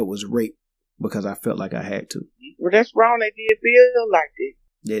it was rape because I felt like I had to. Well, that's wrong. They did Bill like this.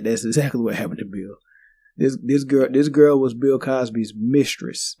 Yeah, that's exactly what happened to Bill. This girl was Bill Cosby's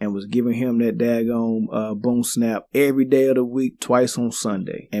mistress and was giving him that daggone bone snap every day of the week, twice on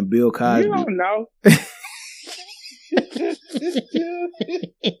Sunday. And Bill Cosby. You don't know.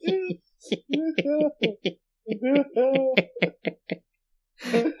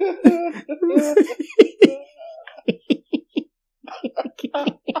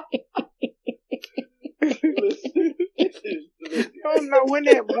 I don't know when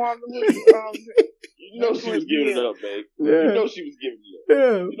that woman was. You know she was giving it up, babe. Yeah. You know she was giving it up.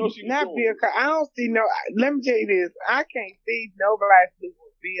 Yeah. You know she was not doing Bill. I don't see no. Let me tell you this. I can't see nobody sleep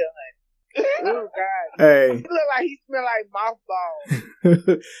with Bill. Oh God. Hey, He look like he smell like mothballs.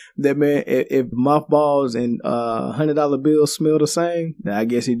 that man. If mothballs and $100 bills smell the same, then I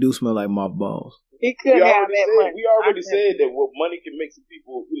guess he do smell like mothballs. He couldn't have that money. We already said that what money can make some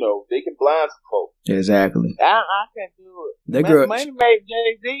people, they can blind some folks. Exactly. I can't do it. That girl. Money made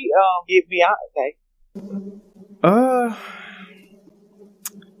Jay-Z get Beyonce.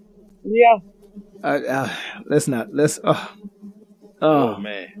 Yeah. Let's not. Oh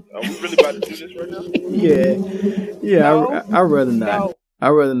man, are we really about to do this right now? Yeah. No, I'd rather not. No. I'd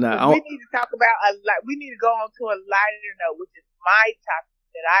rather not. We need to talk about we need to go on to a lighter note, which is my topic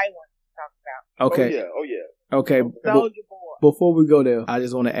that I want to talk about. Okay. Oh yeah. Okay. Soulja Boy. Before we go there, I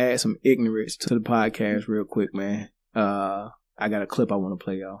just want to add some ignorance to the podcast real quick, man. I got a clip I want to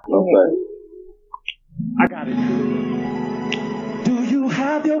play y'all. Okay. I got it. Do you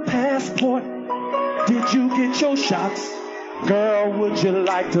have your passport? Did you get your shots? Girl, would you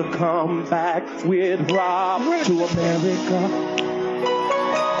like to come back with Rob to America?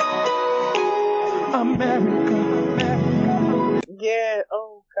 America. Yeah,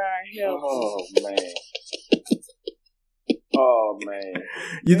 oh God, help. Oh man.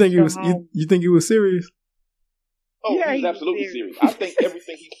 You think you think he was serious? Oh, Yeah, he's he's absolutely serious. I think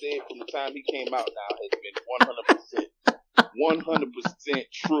everything he said from the time he came out now has been 100%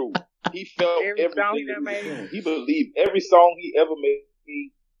 true. He felt Every everything song that he was he doing. He believed every song he ever made.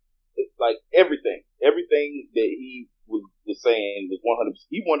 It's like everything that he was saying was 100%.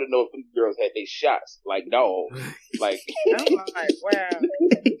 He wanted to know if them girls had their shots like dogs. Like I'm like, wow.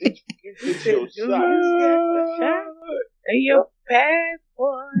 Get your shot. And your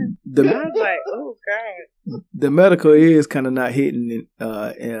passport. I was like, oh God. The medical is kind of not hitting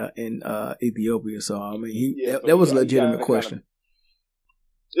in Ethiopia, so I mean, that was a legitimate question.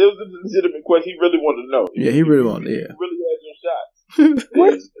 It was a legitimate question. He really wanted to know. Yeah, he really wanted. Yeah, he really had your shots.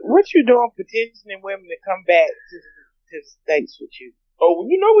 What you doing petitioning women to come back to the States with you? Oh, well,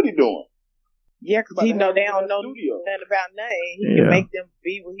 you know what he doing. Yeah, because he know they don't know nothing about nothing. He can make them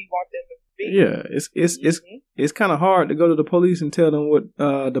be what he wants them to be. Yeah, it's kind of hard to go to the police and tell them what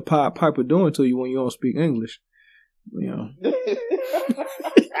the Pied Piper doing to you when you don't speak English. You know.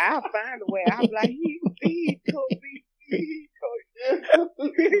 I'll find a way. I'm like, he told me.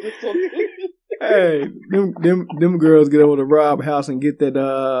 Hey, them girls get over to Rob house and get that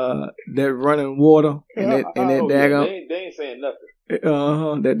running water and that daggone. They ain't saying nothing.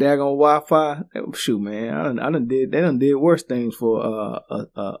 That daggone Wi-Fi. Shoot, man, they done did worse things for a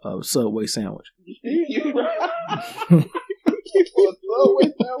Subway sandwich.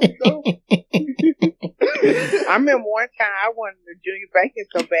 I remember one time I wanted a junior bacon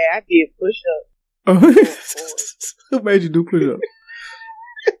so bad I did push up. Who made you do push up?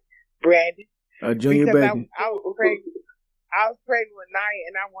 Brandon. Junior bacon. I was pregnant with Naya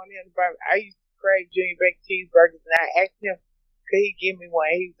and I wanted him to buy. I used to crave junior bacon cheeseburgers and I asked him, could he give me one?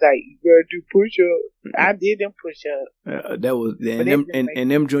 He was like, you gotta do push up. I did them push up. That was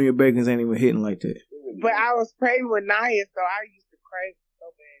and them junior bacons ain't even hitting like that. But I was pregnant with Naya, so I used to crave it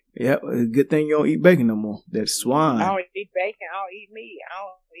so bad. Yeah, good thing you don't eat bacon no more. That's swine. I don't eat bacon. I don't eat meat. I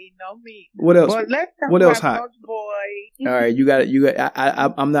don't eat no meat. What else? But let's talk what about else hot? Soulja Boy. All right, you got.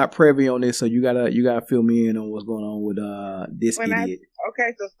 I'm not privy on this, so you gotta fill me in on what's going on with this idiot.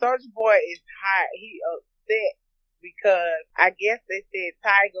 Okay, so Soulja Boy is hot. He upset because I guess they said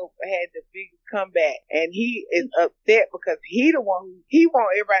Tyga had the biggest comeback, and he is upset because he want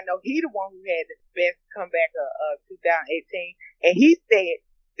everybody to know he the one who had the best comeback of 2018, and he said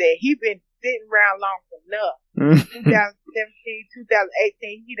that he been sitting around long enough. 2017,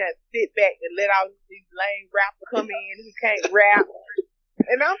 2018, he done sit back and let all these lame rappers come in who can't rap,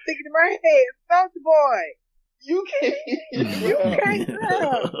 and I'm thinking in my head, Soulja Boy, you can't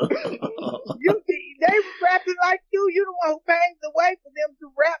rap. They was rapping like you. You the one who paved the way for them to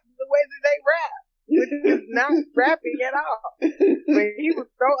rap the way that they rap. Which is not rapping at all. But he was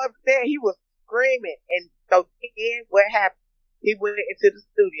so upset, he was screaming. And so then what happened? He went into the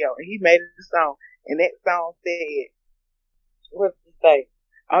studio and he made a song. And that song said, what's it say?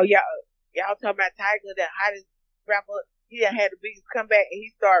 Oh, y'all talking about Tyga, the hottest rapper. He done had the biggest comeback and he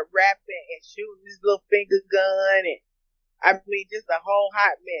started rapping and shooting his little finger gun and I mean just a whole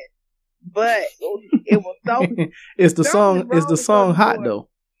hot mess. But it was so It's the song hot though.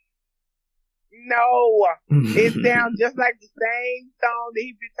 No. It sounds just like the same song that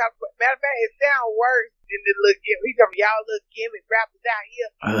he been talking about. Matter of fact, it sounds worse than the little gimmick. He talking y'all little gimmick rappers out here.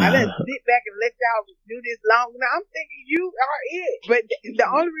 I done sit back and let y'all do this long. Now I'm thinking you are it. But the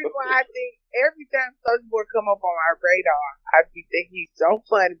only reason why I think every time Soulja Boy come up on my radar, I be thinking he's so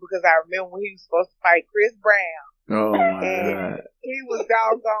funny because I remember when he was supposed to fight Chris Brown. Oh my God. He was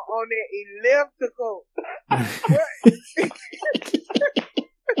doggone on that elliptical.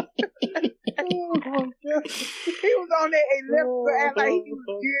 He was on that elliptical and like he was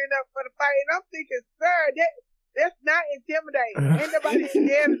gearing up for the fight. And I'm thinking, sir, that's not intimidating. Ain't nobody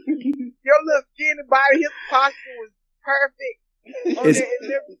scared of you. Your little skinny body, his posture was perfect. On that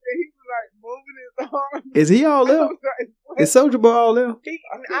elliptical, he was like moving his arms. Is he all there? Is Soulja Boy all there?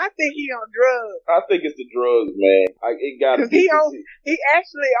 I think he on drugs. I think it's the drugs, man. It got to be. He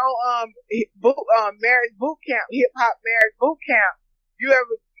actually on marriage boot camp, hip hop marriage boot camp. You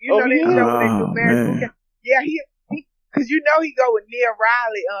know they do marriage boot camp. Yeah, he because you know he go with Nia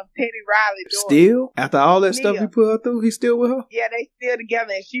Riley, Teddy Riley. Still? After all that stuff he put her through, he's still with her? Yeah, they still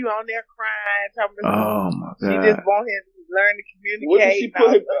together, and she on there crying. Oh my God. She just want him to learn to communicate. What did she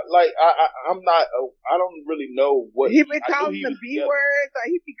put him, like, I'm not, I don't really know what. He been calling the B words, or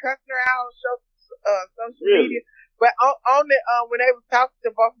he be cussing her out on social media. But on the, when they was talking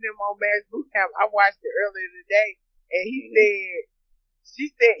to both of them on Marriage Boot Camp, I watched it earlier today, and they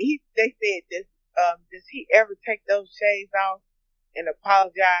said this, does he ever take those shades off and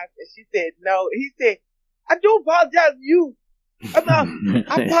apologize? And she said, no. He said, I do apologize to you. I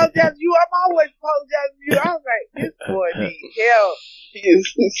apologize to you. I'm always apologizing to you. I was like, this boy needs help.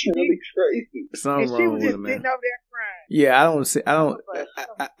 It's really crazy. Something wrong with him, man. Sitting over there crying. Yeah,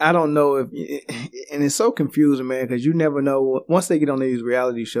 I don't know if, and it's so confusing, man, because you never know. Once they get on these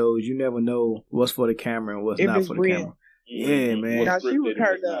reality shows, you never know what's for the camera and what's not for the camera. Yeah, man. Now she was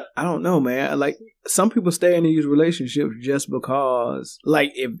hurt up. I don't know, man. Like some people stay in these relationships just because,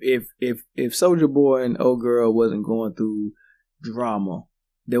 like, if Soulja Boy and old girl wasn't going through drama,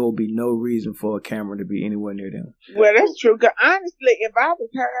 there will be no reason for a camera to be anywhere near them. Well, that's true. Cause honestly, if I was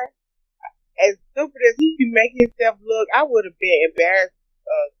her, as stupid as he be making himself look, I would have been embarrassed.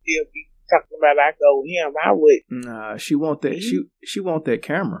 Still be talking about I go with him. I would. Nah, she want that. She want that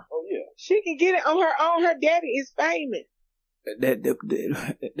camera. Oh yeah, she can get it on her own. Her daddy is famous.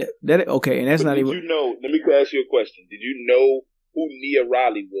 That okay, and that's not even. Did you know? Let me ask you a question. Did you know who Nia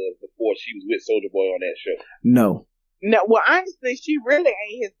Riley was before she was with Soulja Boy on that show? No. Well, honestly, she really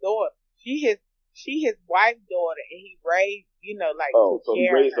ain't his daughter. She his wife's daughter, and he raised, like. Oh, so he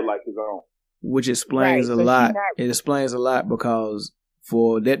raised her like his own. Which explains a lot. It explains a lot because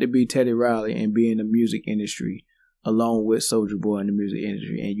for that to be Teddy Riley and be in the music industry, along with Soulja Boy in the music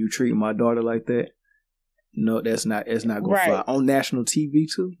industry, and you treat my daughter like that. No, it's not gonna fly on national TV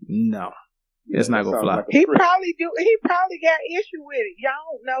too. No, it's not gonna fly. He probably got issue with it. Y'all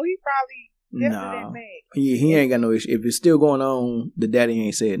don't know. He probably that man. He ain't got no issue. If it's still going on, the daddy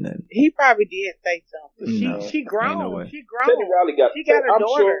ain't said nothing. He probably did say something. No, she grown. No she grown. Teddy Riley got a I'm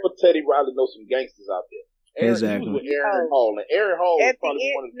daughter. Sure Teddy Riley knows some gangsters out there. Exactly. He was with Aaron Hall, and Aaron Hall was probably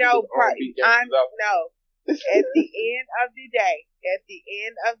one of the biggest R&B gangsters out there. At the end of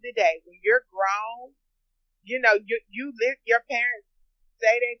the day, when you're grown. You live, your parents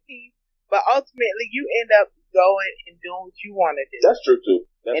say that to you, but ultimately you end up going and doing what you want to do. That's true too.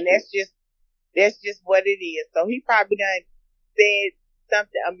 That's just what it is. So he probably done said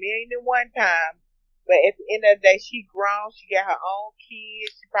something 1,000,001 times, but at the end of the day, she grown, she got her own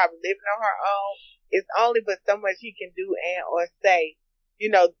kids, she probably living on her own. It's only but so much he can do and or say,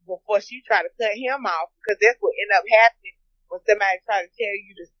 before she try to cut him off, because that's what end up happening. When somebody try to tell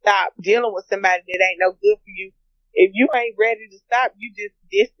you to stop dealing with somebody that ain't no good for you, if you ain't ready to stop, you just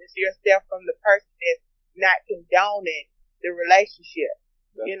distance yourself from the person that's not condoning the relationship.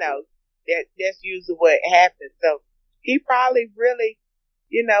 That's usually what happens. So he probably really,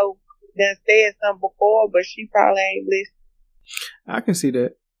 done said something before, but she probably ain't listening. I can see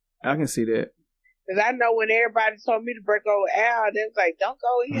that. Because I know when everybody told me to break over Al, they was like, don't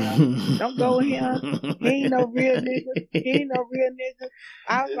go with him. Don't go with him. He ain't no real nigga.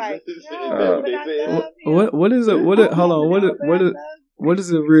 I was like, no, but I love him. What is it? Hold on. What is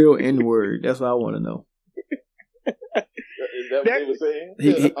the real N word? That's what I want to know. Is that what they were saying?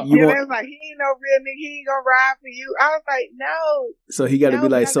 They was like, he ain't no real nigga. He ain't gonna ride for you. I was like, no. So he got to be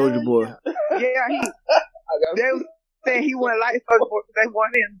like Soulja Boy. Yeah, they was saying he wasn't like Soulja Boy because they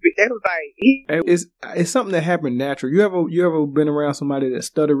wanted him. They was like, it's something that happened natural. You ever been around somebody that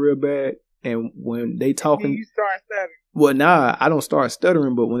stutter real bad, and when they talking, you start stuttering. Well, nah, I don't start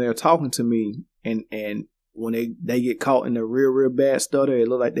stuttering, but when they're talking to me, and when they get caught in a real bad stutter, it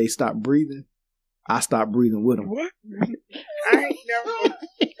look like they stop breathing. I stop breathing with them. What? I ain't never.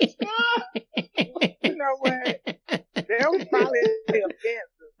 You know what? That was probably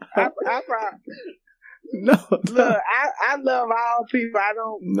offensive. I probably. No. Look, I love all people. I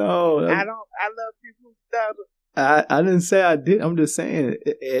love people who stutter. I didn't say I did. I'm just saying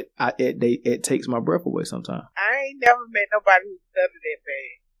it takes my breath away sometimes. I ain't never met nobody who stuttered that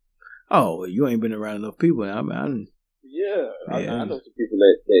bad. Oh, well, you ain't been around enough people. I know some people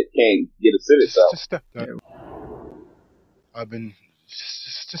that can't get a sentence out. Just step stutter. I've been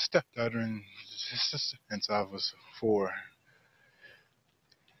just step stuttering since I was 4.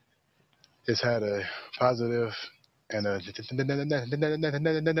 It's had a positive and a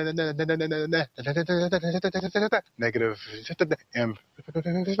negative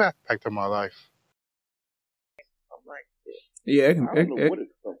impact on my life. Yeah, I don't know what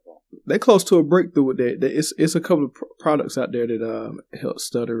it's from. they're close to a breakthrough with that. It's a couple of products out there that help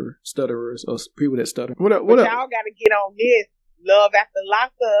stutterers or people that stutter. What up? Y'all got to get on this. Love After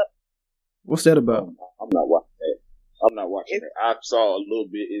Lockup. What's that about? I'm not watching that. I saw a little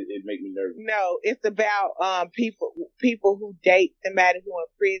bit. It made me nervous. No, it's about people who date somebody who in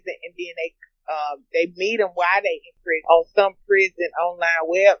prison, and then they meet them while they in prison on some prison online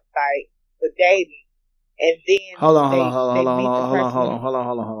website for dating. And then hold on.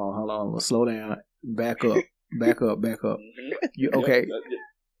 Slow down. Back up. You okay?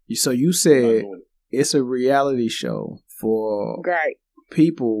 So you said it's a reality show for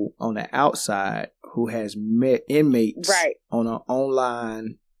people on the outside who has met inmates on an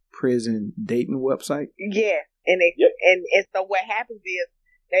online prison dating website. Yeah, and so what happens is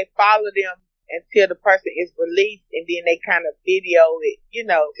they follow them until the person is released, and then they kind of video it,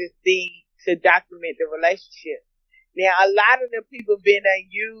 to document the relationship. Now, a lot of the people been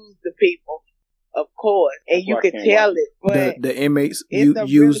use the people, of course, and you can tell it. But the inmates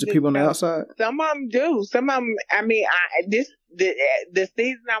use the people on the outside. Some of them do. Some of them. I mean, the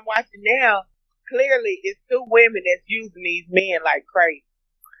season I'm watching now, clearly it's 2 women that's using these men like crazy.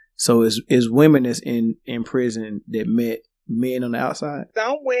 So is women that's in prison that met men on the outside?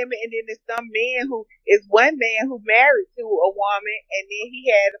 Some women, and then there's some men is one man who married to a woman, and then he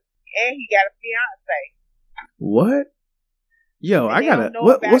got a fiance. What? Yo, I gotta.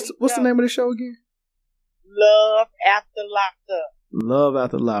 What's the name of the show again? Love After Lockup. Love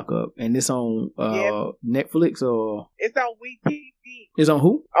After Lockup, and it's on Netflix or it's on WeTV. It's on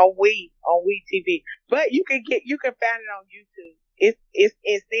who? On WeTV. But you can find it on YouTube. It's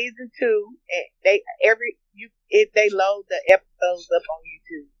in season 2, and they load the episodes up on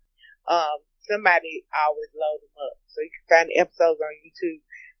YouTube. Somebody always load them up, so you can find the episodes on YouTube.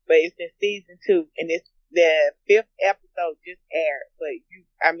 But it's in season 2, and it's the 5th episode just aired. But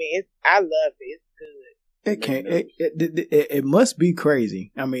I love it. It's good. It can't. It must be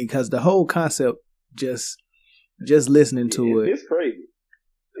crazy. I mean, because the whole concept, just listening to it, it's crazy.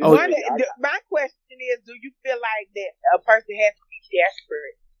 My question is, do you feel like that a person has to be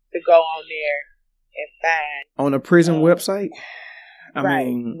desperate to go on there and find on a prison website? I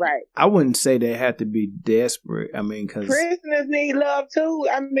mean, right. I wouldn't say they have to be desperate. I mean, because prisoners need love too.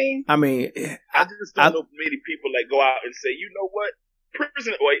 I just don't know many people that go out and say, you know what, let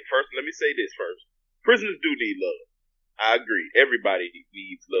me say this first. Prisoners do need love. I agree. Everybody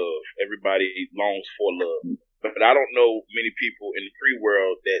needs love. Everybody longs for love. But I don't know many people in the free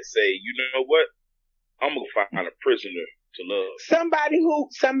world that say, you know what, I'm gonna find a prisoner to love. Somebody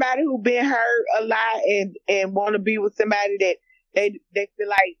who been hurt a lot and want to be with somebody that they feel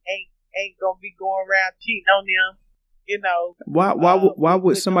like ain't gonna be going around cheating on them. You know. Why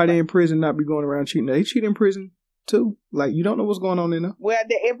would somebody in prison not be going around cheating? They cheat in prison too. Like, you don't know what's going on in there. Well,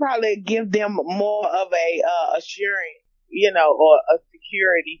 it probably gives them more of a assurance, or a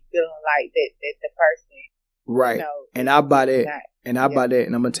security feeling like that the person. Right. And I buy that. And I'm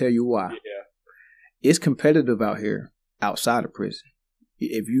gonna tell you why. Yeah. It's competitive out here outside of prison.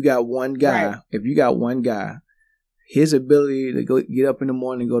 If you got one guy, his ability to get up in the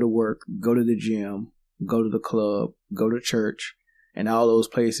morning, go to work, go to the gym, go to the club, go to church, and all those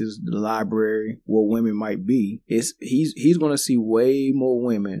places, the library, where women might be, he's going to see way more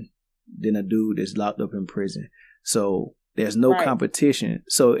women than a dude that's locked up in prison. So there's no competition.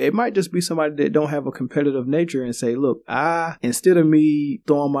 So it might just be somebody that don't have a competitive nature and say, look, instead of me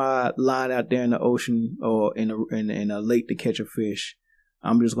throwing my line out there in the ocean or in a lake to catch a fish,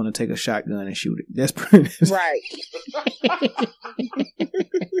 I'm just going to take a shotgun and shoot it. That's pretty right.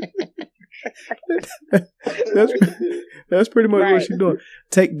 that's pretty much what she's doing.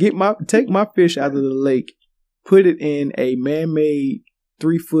 Take my fish out of the lake, put it in a man-made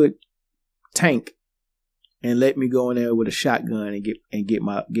 3-foot tank, and let me go in there with a shotgun and get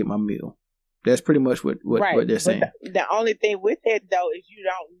my meal. That's pretty much what they're saying. The only thing with that though is you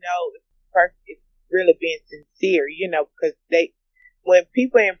don't know if the person is really being sincere, because when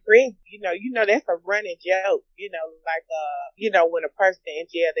people in prison, that's a running joke, like when a person in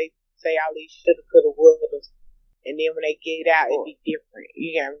jail, they say all these shoulda, coulda, woulda, and then when they get out, it'd be different.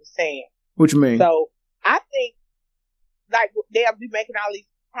 You get what I'm saying? What you mean? So I think like they'll be making all these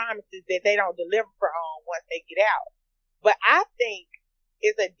promises that they don't deliver on once they get out. But I think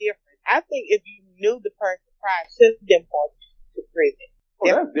it's a difference. I think if you knew the person prior to them going to prison,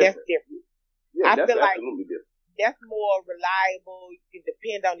 that's different. Yeah, I feel like different. That's more reliable. You can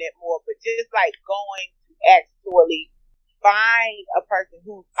depend on that more. But just like going to actually find a person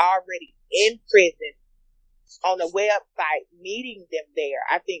who's already in prison on a website, meeting them there,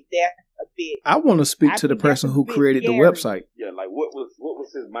 I think that's a bit. I want to speak to the person who created the website. Yeah, like what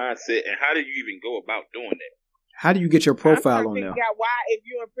was his mindset, and how did you even go about doing that? How do you get your profile on there? Why, if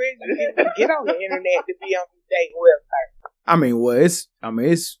you're in prison, you can get on the internet to be on the dating website? I mean, well,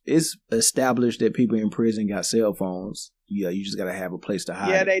 it's established that people in prison got cell phones. Yeah, you just gotta have a place to hide.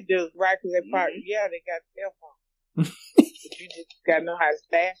 Yeah, they do, right? Because they probably, they got cell phones. But you just gotta know how to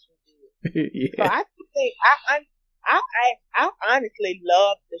stash them. Yeah. So I think I honestly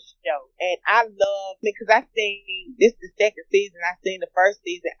love the show, and I love because I think this is the second season. I seen the first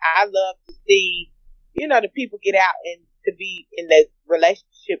season. I love to see, the people get out and to be in the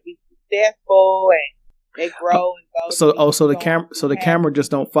relationship, be successful, and they grow and go. So the camera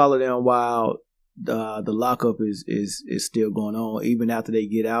just don't follow them while the lockup is still going on, even after they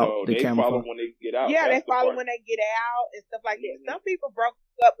get out. The camera follow when they get out. Yeah, they follow when they get out and stuff like that. Some people broke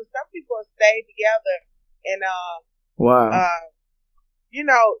up, but some people stayed together. And wow.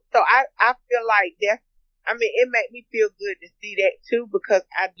 So I feel like that's. I mean, it made me feel good to see that too, because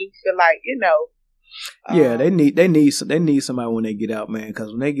I do feel like yeah, they need somebody when they get out, man.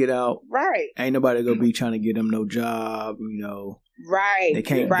 Because when they get out, right, ain't nobody gonna be trying to get them no job. Right. They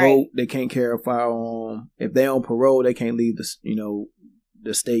can't vote. They can't carry a firearm. If they on parole, they can't leave the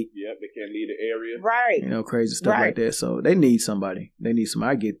state. Yeah, they can't leave the area. Right. Crazy stuff like that. So they need somebody. I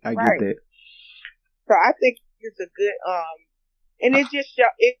get that. So I think it's a good and it goes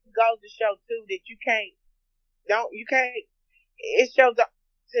to show too that it shows up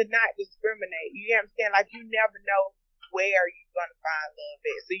to not discriminate. You understand? Like, you never know where you're gonna find love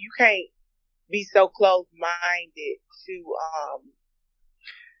at. So you can't be so close minded to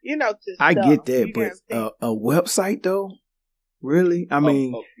to I stuff. get that, but a website though? Really? I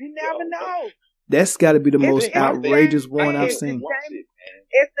mean, you never know. That's got to be the most outrageous one I've seen.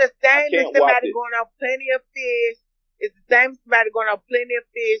 It's the same as somebody going on Plenty of Fish. It's the same as somebody going on Plenty of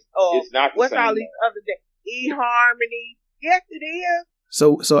Fish. Or it's not the what's same all these other things? eHarmony. Yes, it is.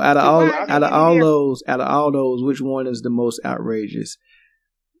 So out of all those, which one is the most outrageous?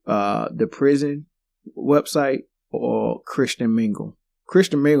 The prison website or Christian Mingle?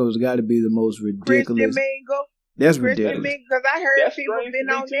 Christian Mingle has got to be the most ridiculous. Christian Mingle. That's Christian ridiculous. Mingle, because I heard people been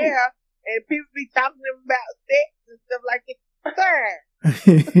on there and people be talking to them about sex and stuff like that. Sir,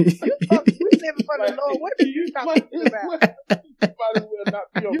 you living for the Lord. What are you talking about? Might as well not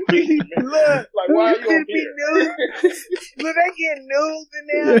be on Christian Mingle. Look, like, why are you on here? Look, they getting news in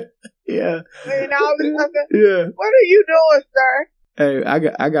there. Yeah. And all this other. Yeah. What are you doing, sir? Hey,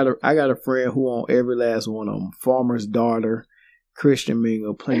 I got a friend who on every last one of them. Farmer's Daughter, Christian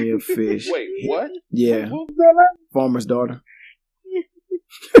Mingle, Plenty of Fish. Wait, what? Yeah. Farmer's Daughter.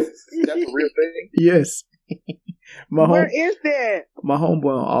 That's a real thing? Yes. Where is that? My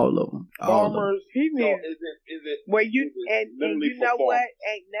homeboy on all of them. Farmers. He means. Is it? Well, you and you know what?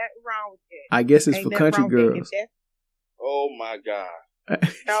 Ain't nothing wrong with that. I guess it's for country girls. Oh my God.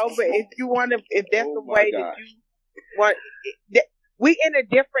 No, but if you want to, if that's the way that you want, we in a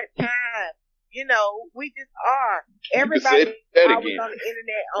different time. We just are. Everybody always on the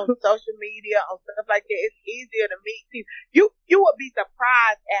internet, on social media, on stuff like that. It's easier to meet people. You would be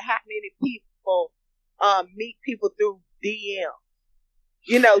surprised at how many people meet people through DM.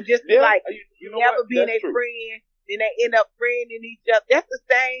 Just like never being a friend, then they end up friending each other. That's the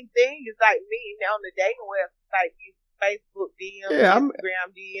same thing as like meeting on the dating website. Facebook DM, Instagram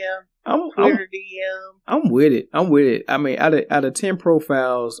DM, Twitter DM. I'm with it. I mean, out of 10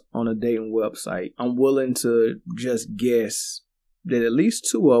 profiles on a dating website, I'm willing to just guess that at least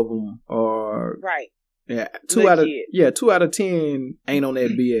 2 of them are right. Yeah, 2 out of 10 ain't on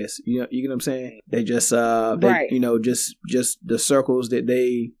that BS. You get what I'm saying? They just right. Just the circles that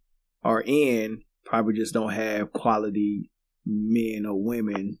they are in probably just don't have quality men or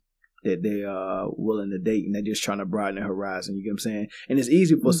women that they are willing to date, and they're just trying to broaden their horizon. You get what I'm saying? And it's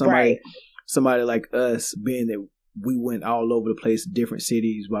easy for somebody like us, being that we went all over the place, different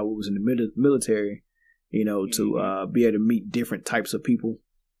cities while we was in the military, to be able to meet different types of people.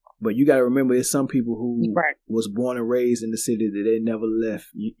 But you got to remember, there's some people who was born and raised in the city that they never left.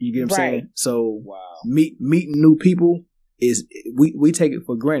 You get what I'm saying? So meeting new people we take it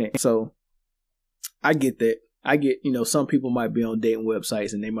for granted. So I get that. I get, some people might be on dating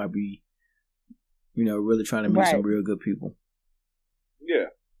websites and they might be, really trying to meet some real good people. Yeah.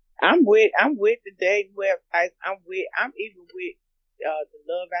 I'm with the dating websites. I'm even with the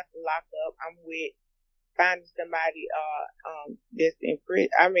love after lockup. I'm with finding somebody that's in prison.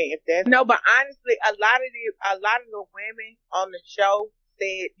 I mean, if that's no, but honestly, a lot of the women on the show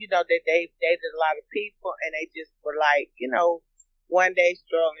said, that they dated a lot of people and they just were like, one day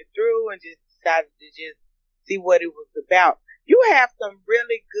strolling through and just decided to just see what it was about. You have some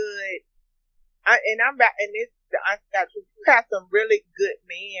really good, you have some really good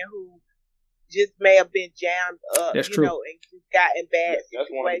men who just may have been jammed up, that's true. And just got in bad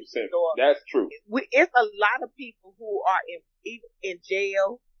situations. That's 100%. That's true. It's a lot of people who are in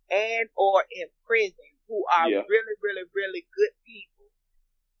jail and or in prison who are really, really, really good people,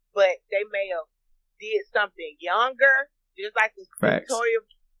 but they may have did something younger, just like this Victoria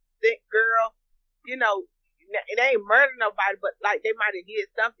girl. They ain't murdered nobody, but like they might have did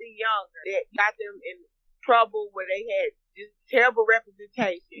something younger that got them in trouble where they had just terrible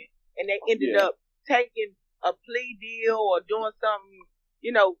representation. And they ended up taking a plea deal or doing something,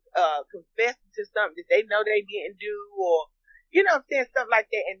 confessing to something that they know they didn't do, or, stuff like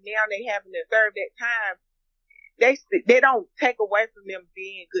that. And now they having to serve that time. They don't take away from them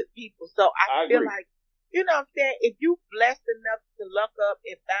being good people. So I feel like, if you blessed enough to look up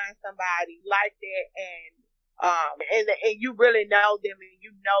and find somebody like that and you really know them and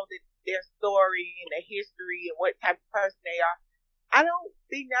you know that their story and their history and what type of person they are, I don't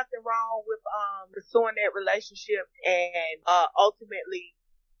see nothing wrong with pursuing that relationship and ultimately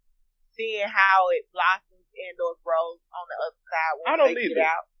seeing how it blossoms and or grows on the other side. I don't either.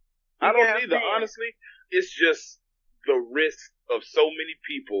 I don't either. Honestly, it's just the risk of so many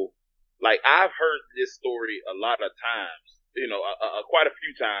people. Like, I've heard this story a lot of times, quite a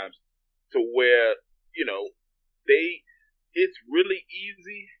few times, to where, it's really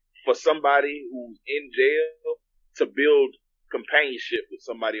easy for somebody who's in jail to build companionship with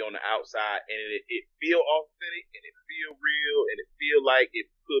somebody on the outside, and it feel authentic and it feel real and it feel like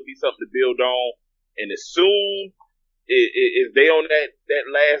it could be something to build on. And as soon if they on that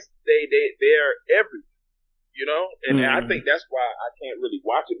last day, they're everything, and I think that's why I can't really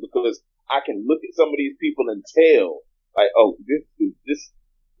watch it, because I can look at some of these people and tell, like, oh,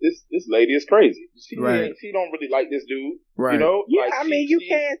 this lady is crazy. She don't really like this dude, right? Yeah, like, you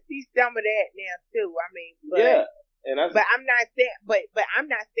can see some of that now too. But, and but I'm not saying, but I'm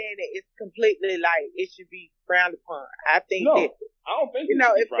not saying that it's completely like it should be frowned upon. I think that I don't think if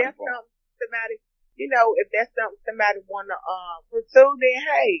that's something somebody want to pursue, then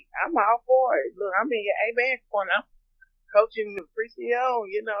hey, I'm all for it. Look, I'm in your A-man corner. I'm coaching the pre-CO,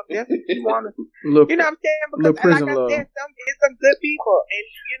 if that's what you want to. You know what I'm saying? Because like I said, it's some good people, and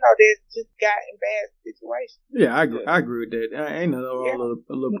they just got in bad situations. Yeah, I agree with that. I ain't nothing wrong with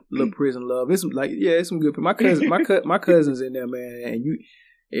a little prison love. It's like, it's some good people. My cousin's in there, man, and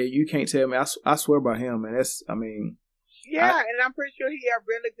you can't tell me. I swear by him, man. And I'm pretty sure he a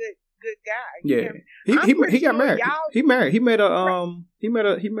really good guy. Yeah, he got married. He married. He met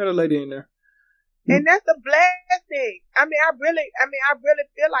a lady in there. And that's a blessing. I really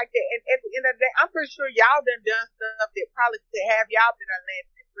feel like that. And at the end of the day, I'm pretty sure y'all done stuff that probably could have y'all been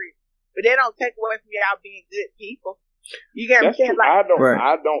landed in prison. But they don't take away from y'all being good people. You get what I'm saying? Like,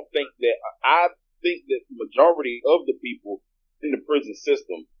 I don't think that. I think that the majority of the people in the prison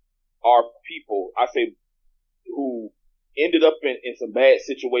system are people, I say, who ended up in some bad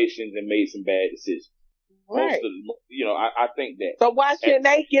situations and made some bad decisions. Right. I think that. So why shouldn't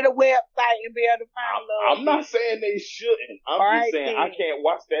they get a website and be able to find love? I'm not saying they shouldn't. I'm just saying I can't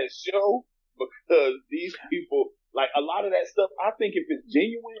watch that show because these people, like, a lot of that stuff, I think if it's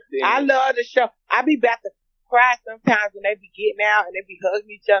genuine, then I love the show. I be about to cry sometimes when they be getting out and they be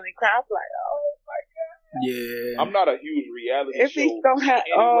hugging each other and crying. I'm like, oh my God. Yeah. I'm not a huge reality show guy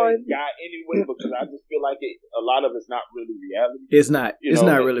anyway, because I just feel like a lot of it's not really reality. It's not. It's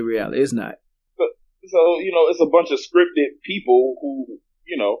not really reality. It's not. So, it's a bunch of scripted people who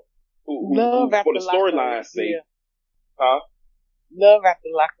who for the storyline's sake. Huh? Love after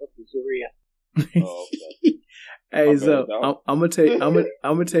lockup is real. Oh, okay. Hey, so I'm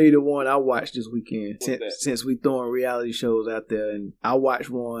gonna tell you the one I watched this weekend. Since we throwing reality shows out there, and I watched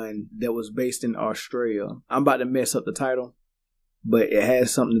one that was based in Australia. I'm about to mess up the title, but it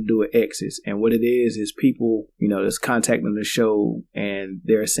has something to do with exes. And what it is people, that's contacting the show, and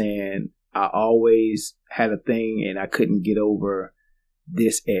they're saying, I always had a thing and I couldn't get over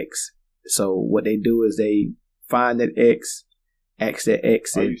this ex. So what they do is they find that ex, ask that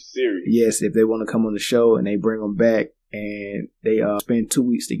ex. Are you serious? Yes, if they want to come on the show, and they bring them back and they spend 2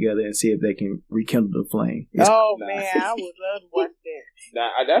 weeks together and see if they can rekindle the flame. Man, I would love to watch that. Nah,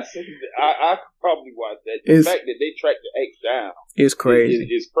 I could probably watch that. The fact that they tracked the ex down, it's crazy.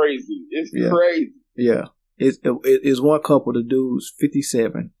 It's crazy. It's crazy. Yeah, it's one couple. The dude's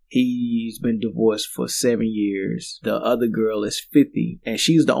 57. He's been divorced for 7 years. The other girl is 50, and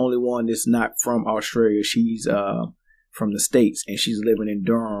she's the only one that's not from Australia. She's from the States, and she's living in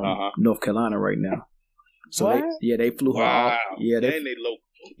Durham, North Carolina right now. So they flew her. Wow. Yeah, they local.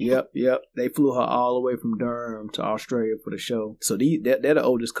 Yep. They flew her all the way from Durham to Australia for the show. So they're the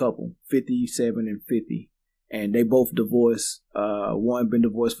oldest couple, 57 and 50. And they both divorced. One been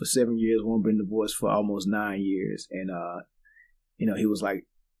divorced for 7 years, one been divorced for almost 9 years. And, he was like,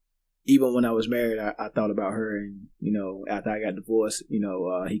 even when I was married, I thought about her. And, after I got divorced,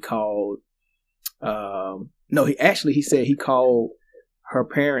 he called. He said he called her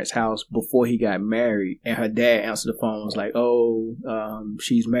parents' house before he got married, and her dad answered the phone, was like,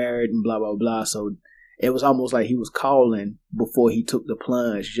 she's married and blah, blah, blah. So it was almost like he was calling before he took the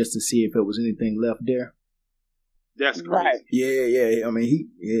plunge just to see if there was anything left there. That's crazy. Right. Yeah. I mean,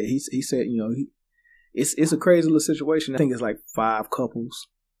 he said, it's a crazy little situation. I think it's like 5 couples.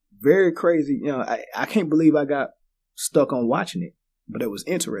 Very crazy. I can't believe I got stuck on watching it, but it was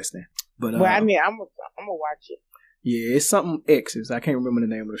interesting. But I'm gonna watch it. Yeah, it's something X's. I can't remember the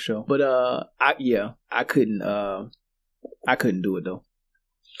name of the show, but I couldn't do it though.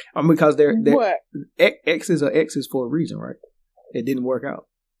 I mean, because they're what X's are X's for a reason, right? It didn't work out.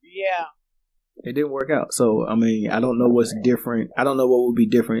 Yeah, it didn't work out. So I mean, I don't know what's different. I don't know what would be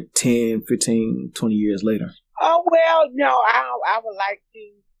different 10, 15, 20 years later. Oh well, no, I would like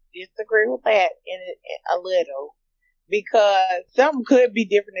to disagree with that in a little, because something could be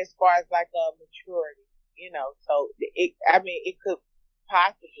different as far as like a maturity. So it could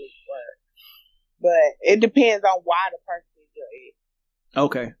possibly work, but it depends on why the person is your ex.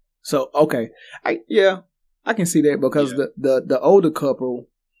 Okay, so I can see that, because the older couple,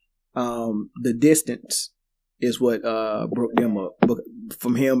 the distance is what broke them up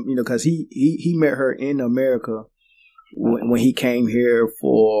from him. Because he met her in America when he came here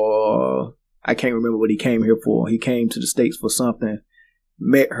for, I can't remember what he came here for. He came to the States for something,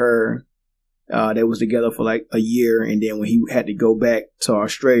 met her. They was together for like a year, and then when he had to go back to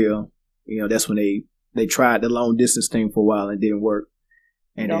Australia, that's when they tried the long distance thing for a while and it didn't work,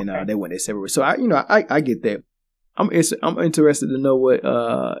 and then they went their separate ways. So I get that. I'm interested to know what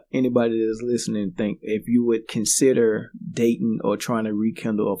anybody that is listening think. If you would consider dating or trying to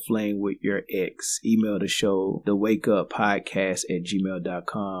rekindle a flame with your ex, email the show,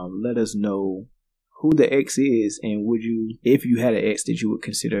 thewakeuppodcast@gmail.com. Let us know who the ex is, and would you, if you had an ex that you would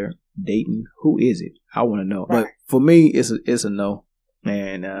consider dating, who is it? I want to know. Right. But for me, it's a no.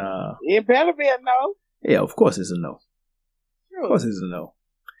 And it better be a no. Yeah, of course it's a no. Sure. Of course it's a no.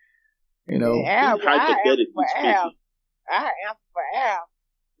 I answer for Al.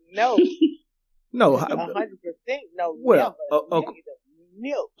 No. No. 100% no. Well,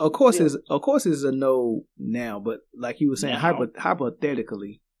 of course it's a no now. But like you were saying,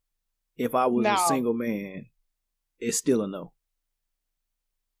 hypothetically, if I was a single man, it's still a no.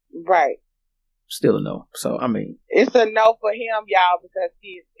 Right. Still a no. So, I mean, it's a no for him, y'all, because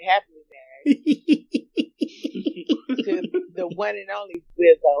he's happily married to the one and only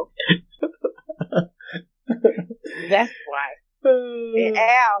Wizzo. That's why. And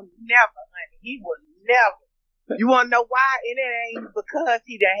Al never, honey. He would never. You want to know why? And it ain't because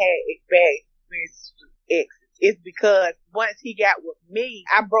he done had bad experiences with exes. It's because once he got with me,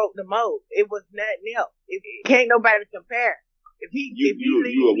 I broke the mold. It was nothing else. Can't nobody compare.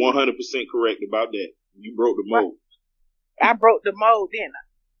 You are 100% correct about that. You broke the mold. I broke the mold, didn't I?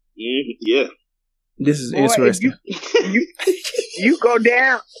 Yeah. This is interesting. You go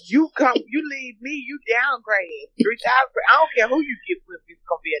down. You leave me. You downgrade 3,000. I don't care who you get with. It's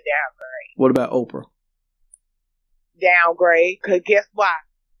gonna be a downgrade. What about Oprah? Downgrade. Cause guess why?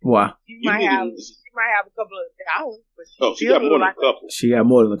 Why? She might have a couple of dollars, but she got more than a couple. She got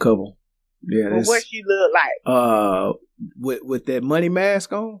more than a couple. Yeah. Well, what she look like? With that money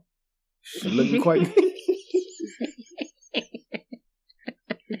mask on, she looking quite.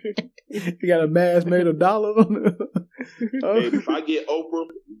 You got a mask made of dollars on it. Hey, if I get Oprah,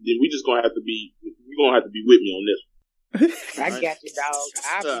 then we're gonna have to be with me on this. I got you, dog.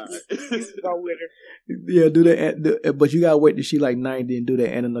 I'll go with her. Yeah, do that. But you gotta wait till she like 90 and do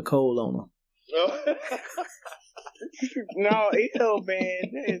that Anna Nicole on her. No, it's so bad.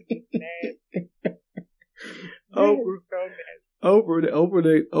 That is nasty. Oprah,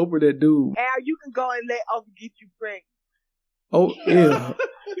 that dude. Al, you can go and let Oprah get you pregnant. Oh yeah.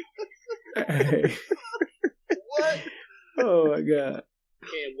 Hey. What? Oh my god.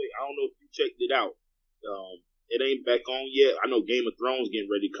 Can't wait. I don't know if you checked it out. It ain't back on yet. I know Game of Thrones getting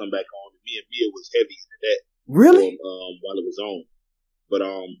ready to come back on. Me and Mia was heavy into that. Really? While it was on. But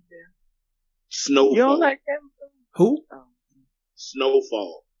Snowfall. You don't like Game of Thrones? Who?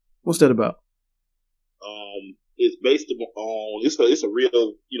 Snowfall. What's that about? It's based on it's a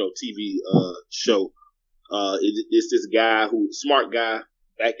real TV show. It's this guy smart guy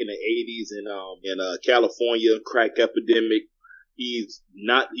back in the 80s in California, crack epidemic. He's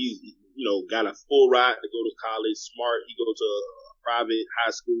got a full ride to go to college, smart. He goes to a private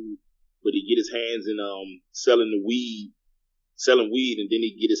high school, but he get his hands in selling weed, and then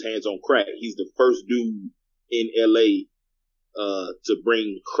he get his hands on crack. He's the first dude in LA to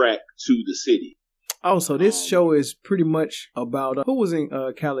bring crack to the city. Oh, so this show is pretty much about who was in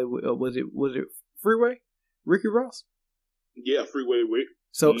Cali? Was it Freeway? Ricky Ross? Yeah, Freeway Rick.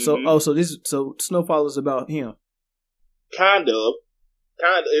 So Snowfall is about him. Kind of.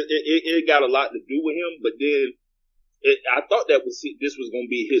 It got a lot to do with him, but then I thought this was going to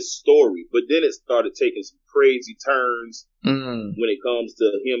be his story, but then it started taking some crazy turns when it comes to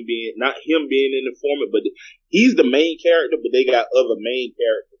him being not him being an informant, but he's the main character, but they got other main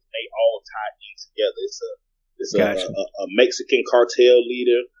characters. They all tie in together. It's a Mexican cartel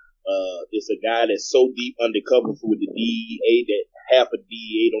leader. It's a guy that's so deep undercover with the DEA that half of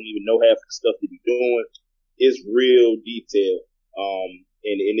DEA don't even know half of the stuff that he's doing. It's real detail.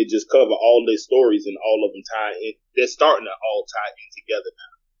 And it just cover all their stories and all of them tie in. They're starting to all tie in together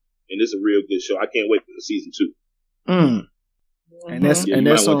now. And it's a real good show. I can't wait for the season 2. And that's you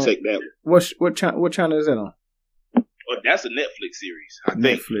that's might on want to take that one. what channel is that on? Oh, that's a Netflix series, I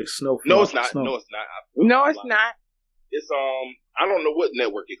think. Netflix. Snowfall. No, it's not. No, it's not. It's I don't know what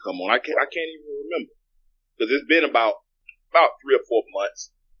network it come on. I can't even remember because it's been about 3 or 4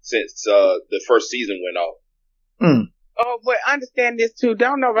 months since the first season went off. Oh, but understand this too.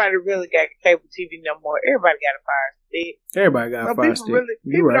 Don't nobody really got cable TV no more. Everybody got a Fire Stick. Everybody got a Fire Stick.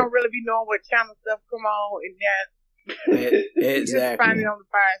 People don't really be knowing what channel stuff come on, and now exactly. just find it on the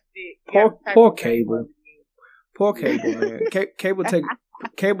Fire Stick. Poor cable. Poor cable, man.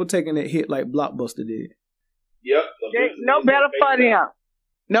 Cable taking that hit like Blockbuster did. Yep. No better for them.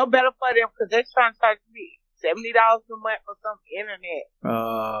 No better for them because they're trying to charge me $70 a month for some internet.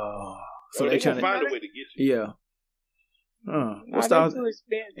 So they trying to find a way to get you. Yeah.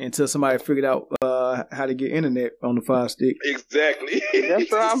 Until somebody figured out how to get internet on the Fire Stick. Exactly. That's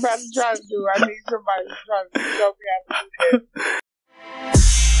what I'm about to try to do. I need somebody to try to show me how to do that.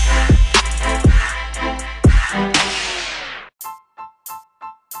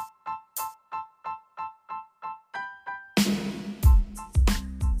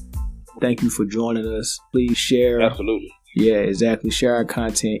 Thank you for joining us. Please share. Absolutely. Yeah, exactly. Share our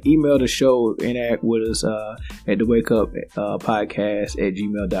content. Email the show. Interact with us at the Wake Up Podcast at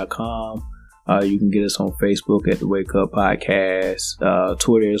gmail.com. You can get us on Facebook at the Wake Up Podcast,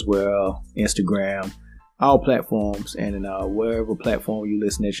 Twitter as well, Instagram, all platforms, and wherever platform you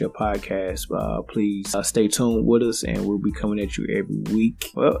listen at your podcast. Please stay tuned with us, and we'll be coming at you every week.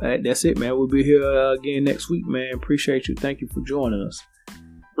 Well, that's it, man. We'll be here again next week, man. Appreciate you. Thank you for joining us.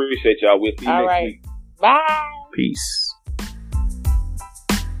 Appreciate y'all. We'll see you next week. Bye. Peace.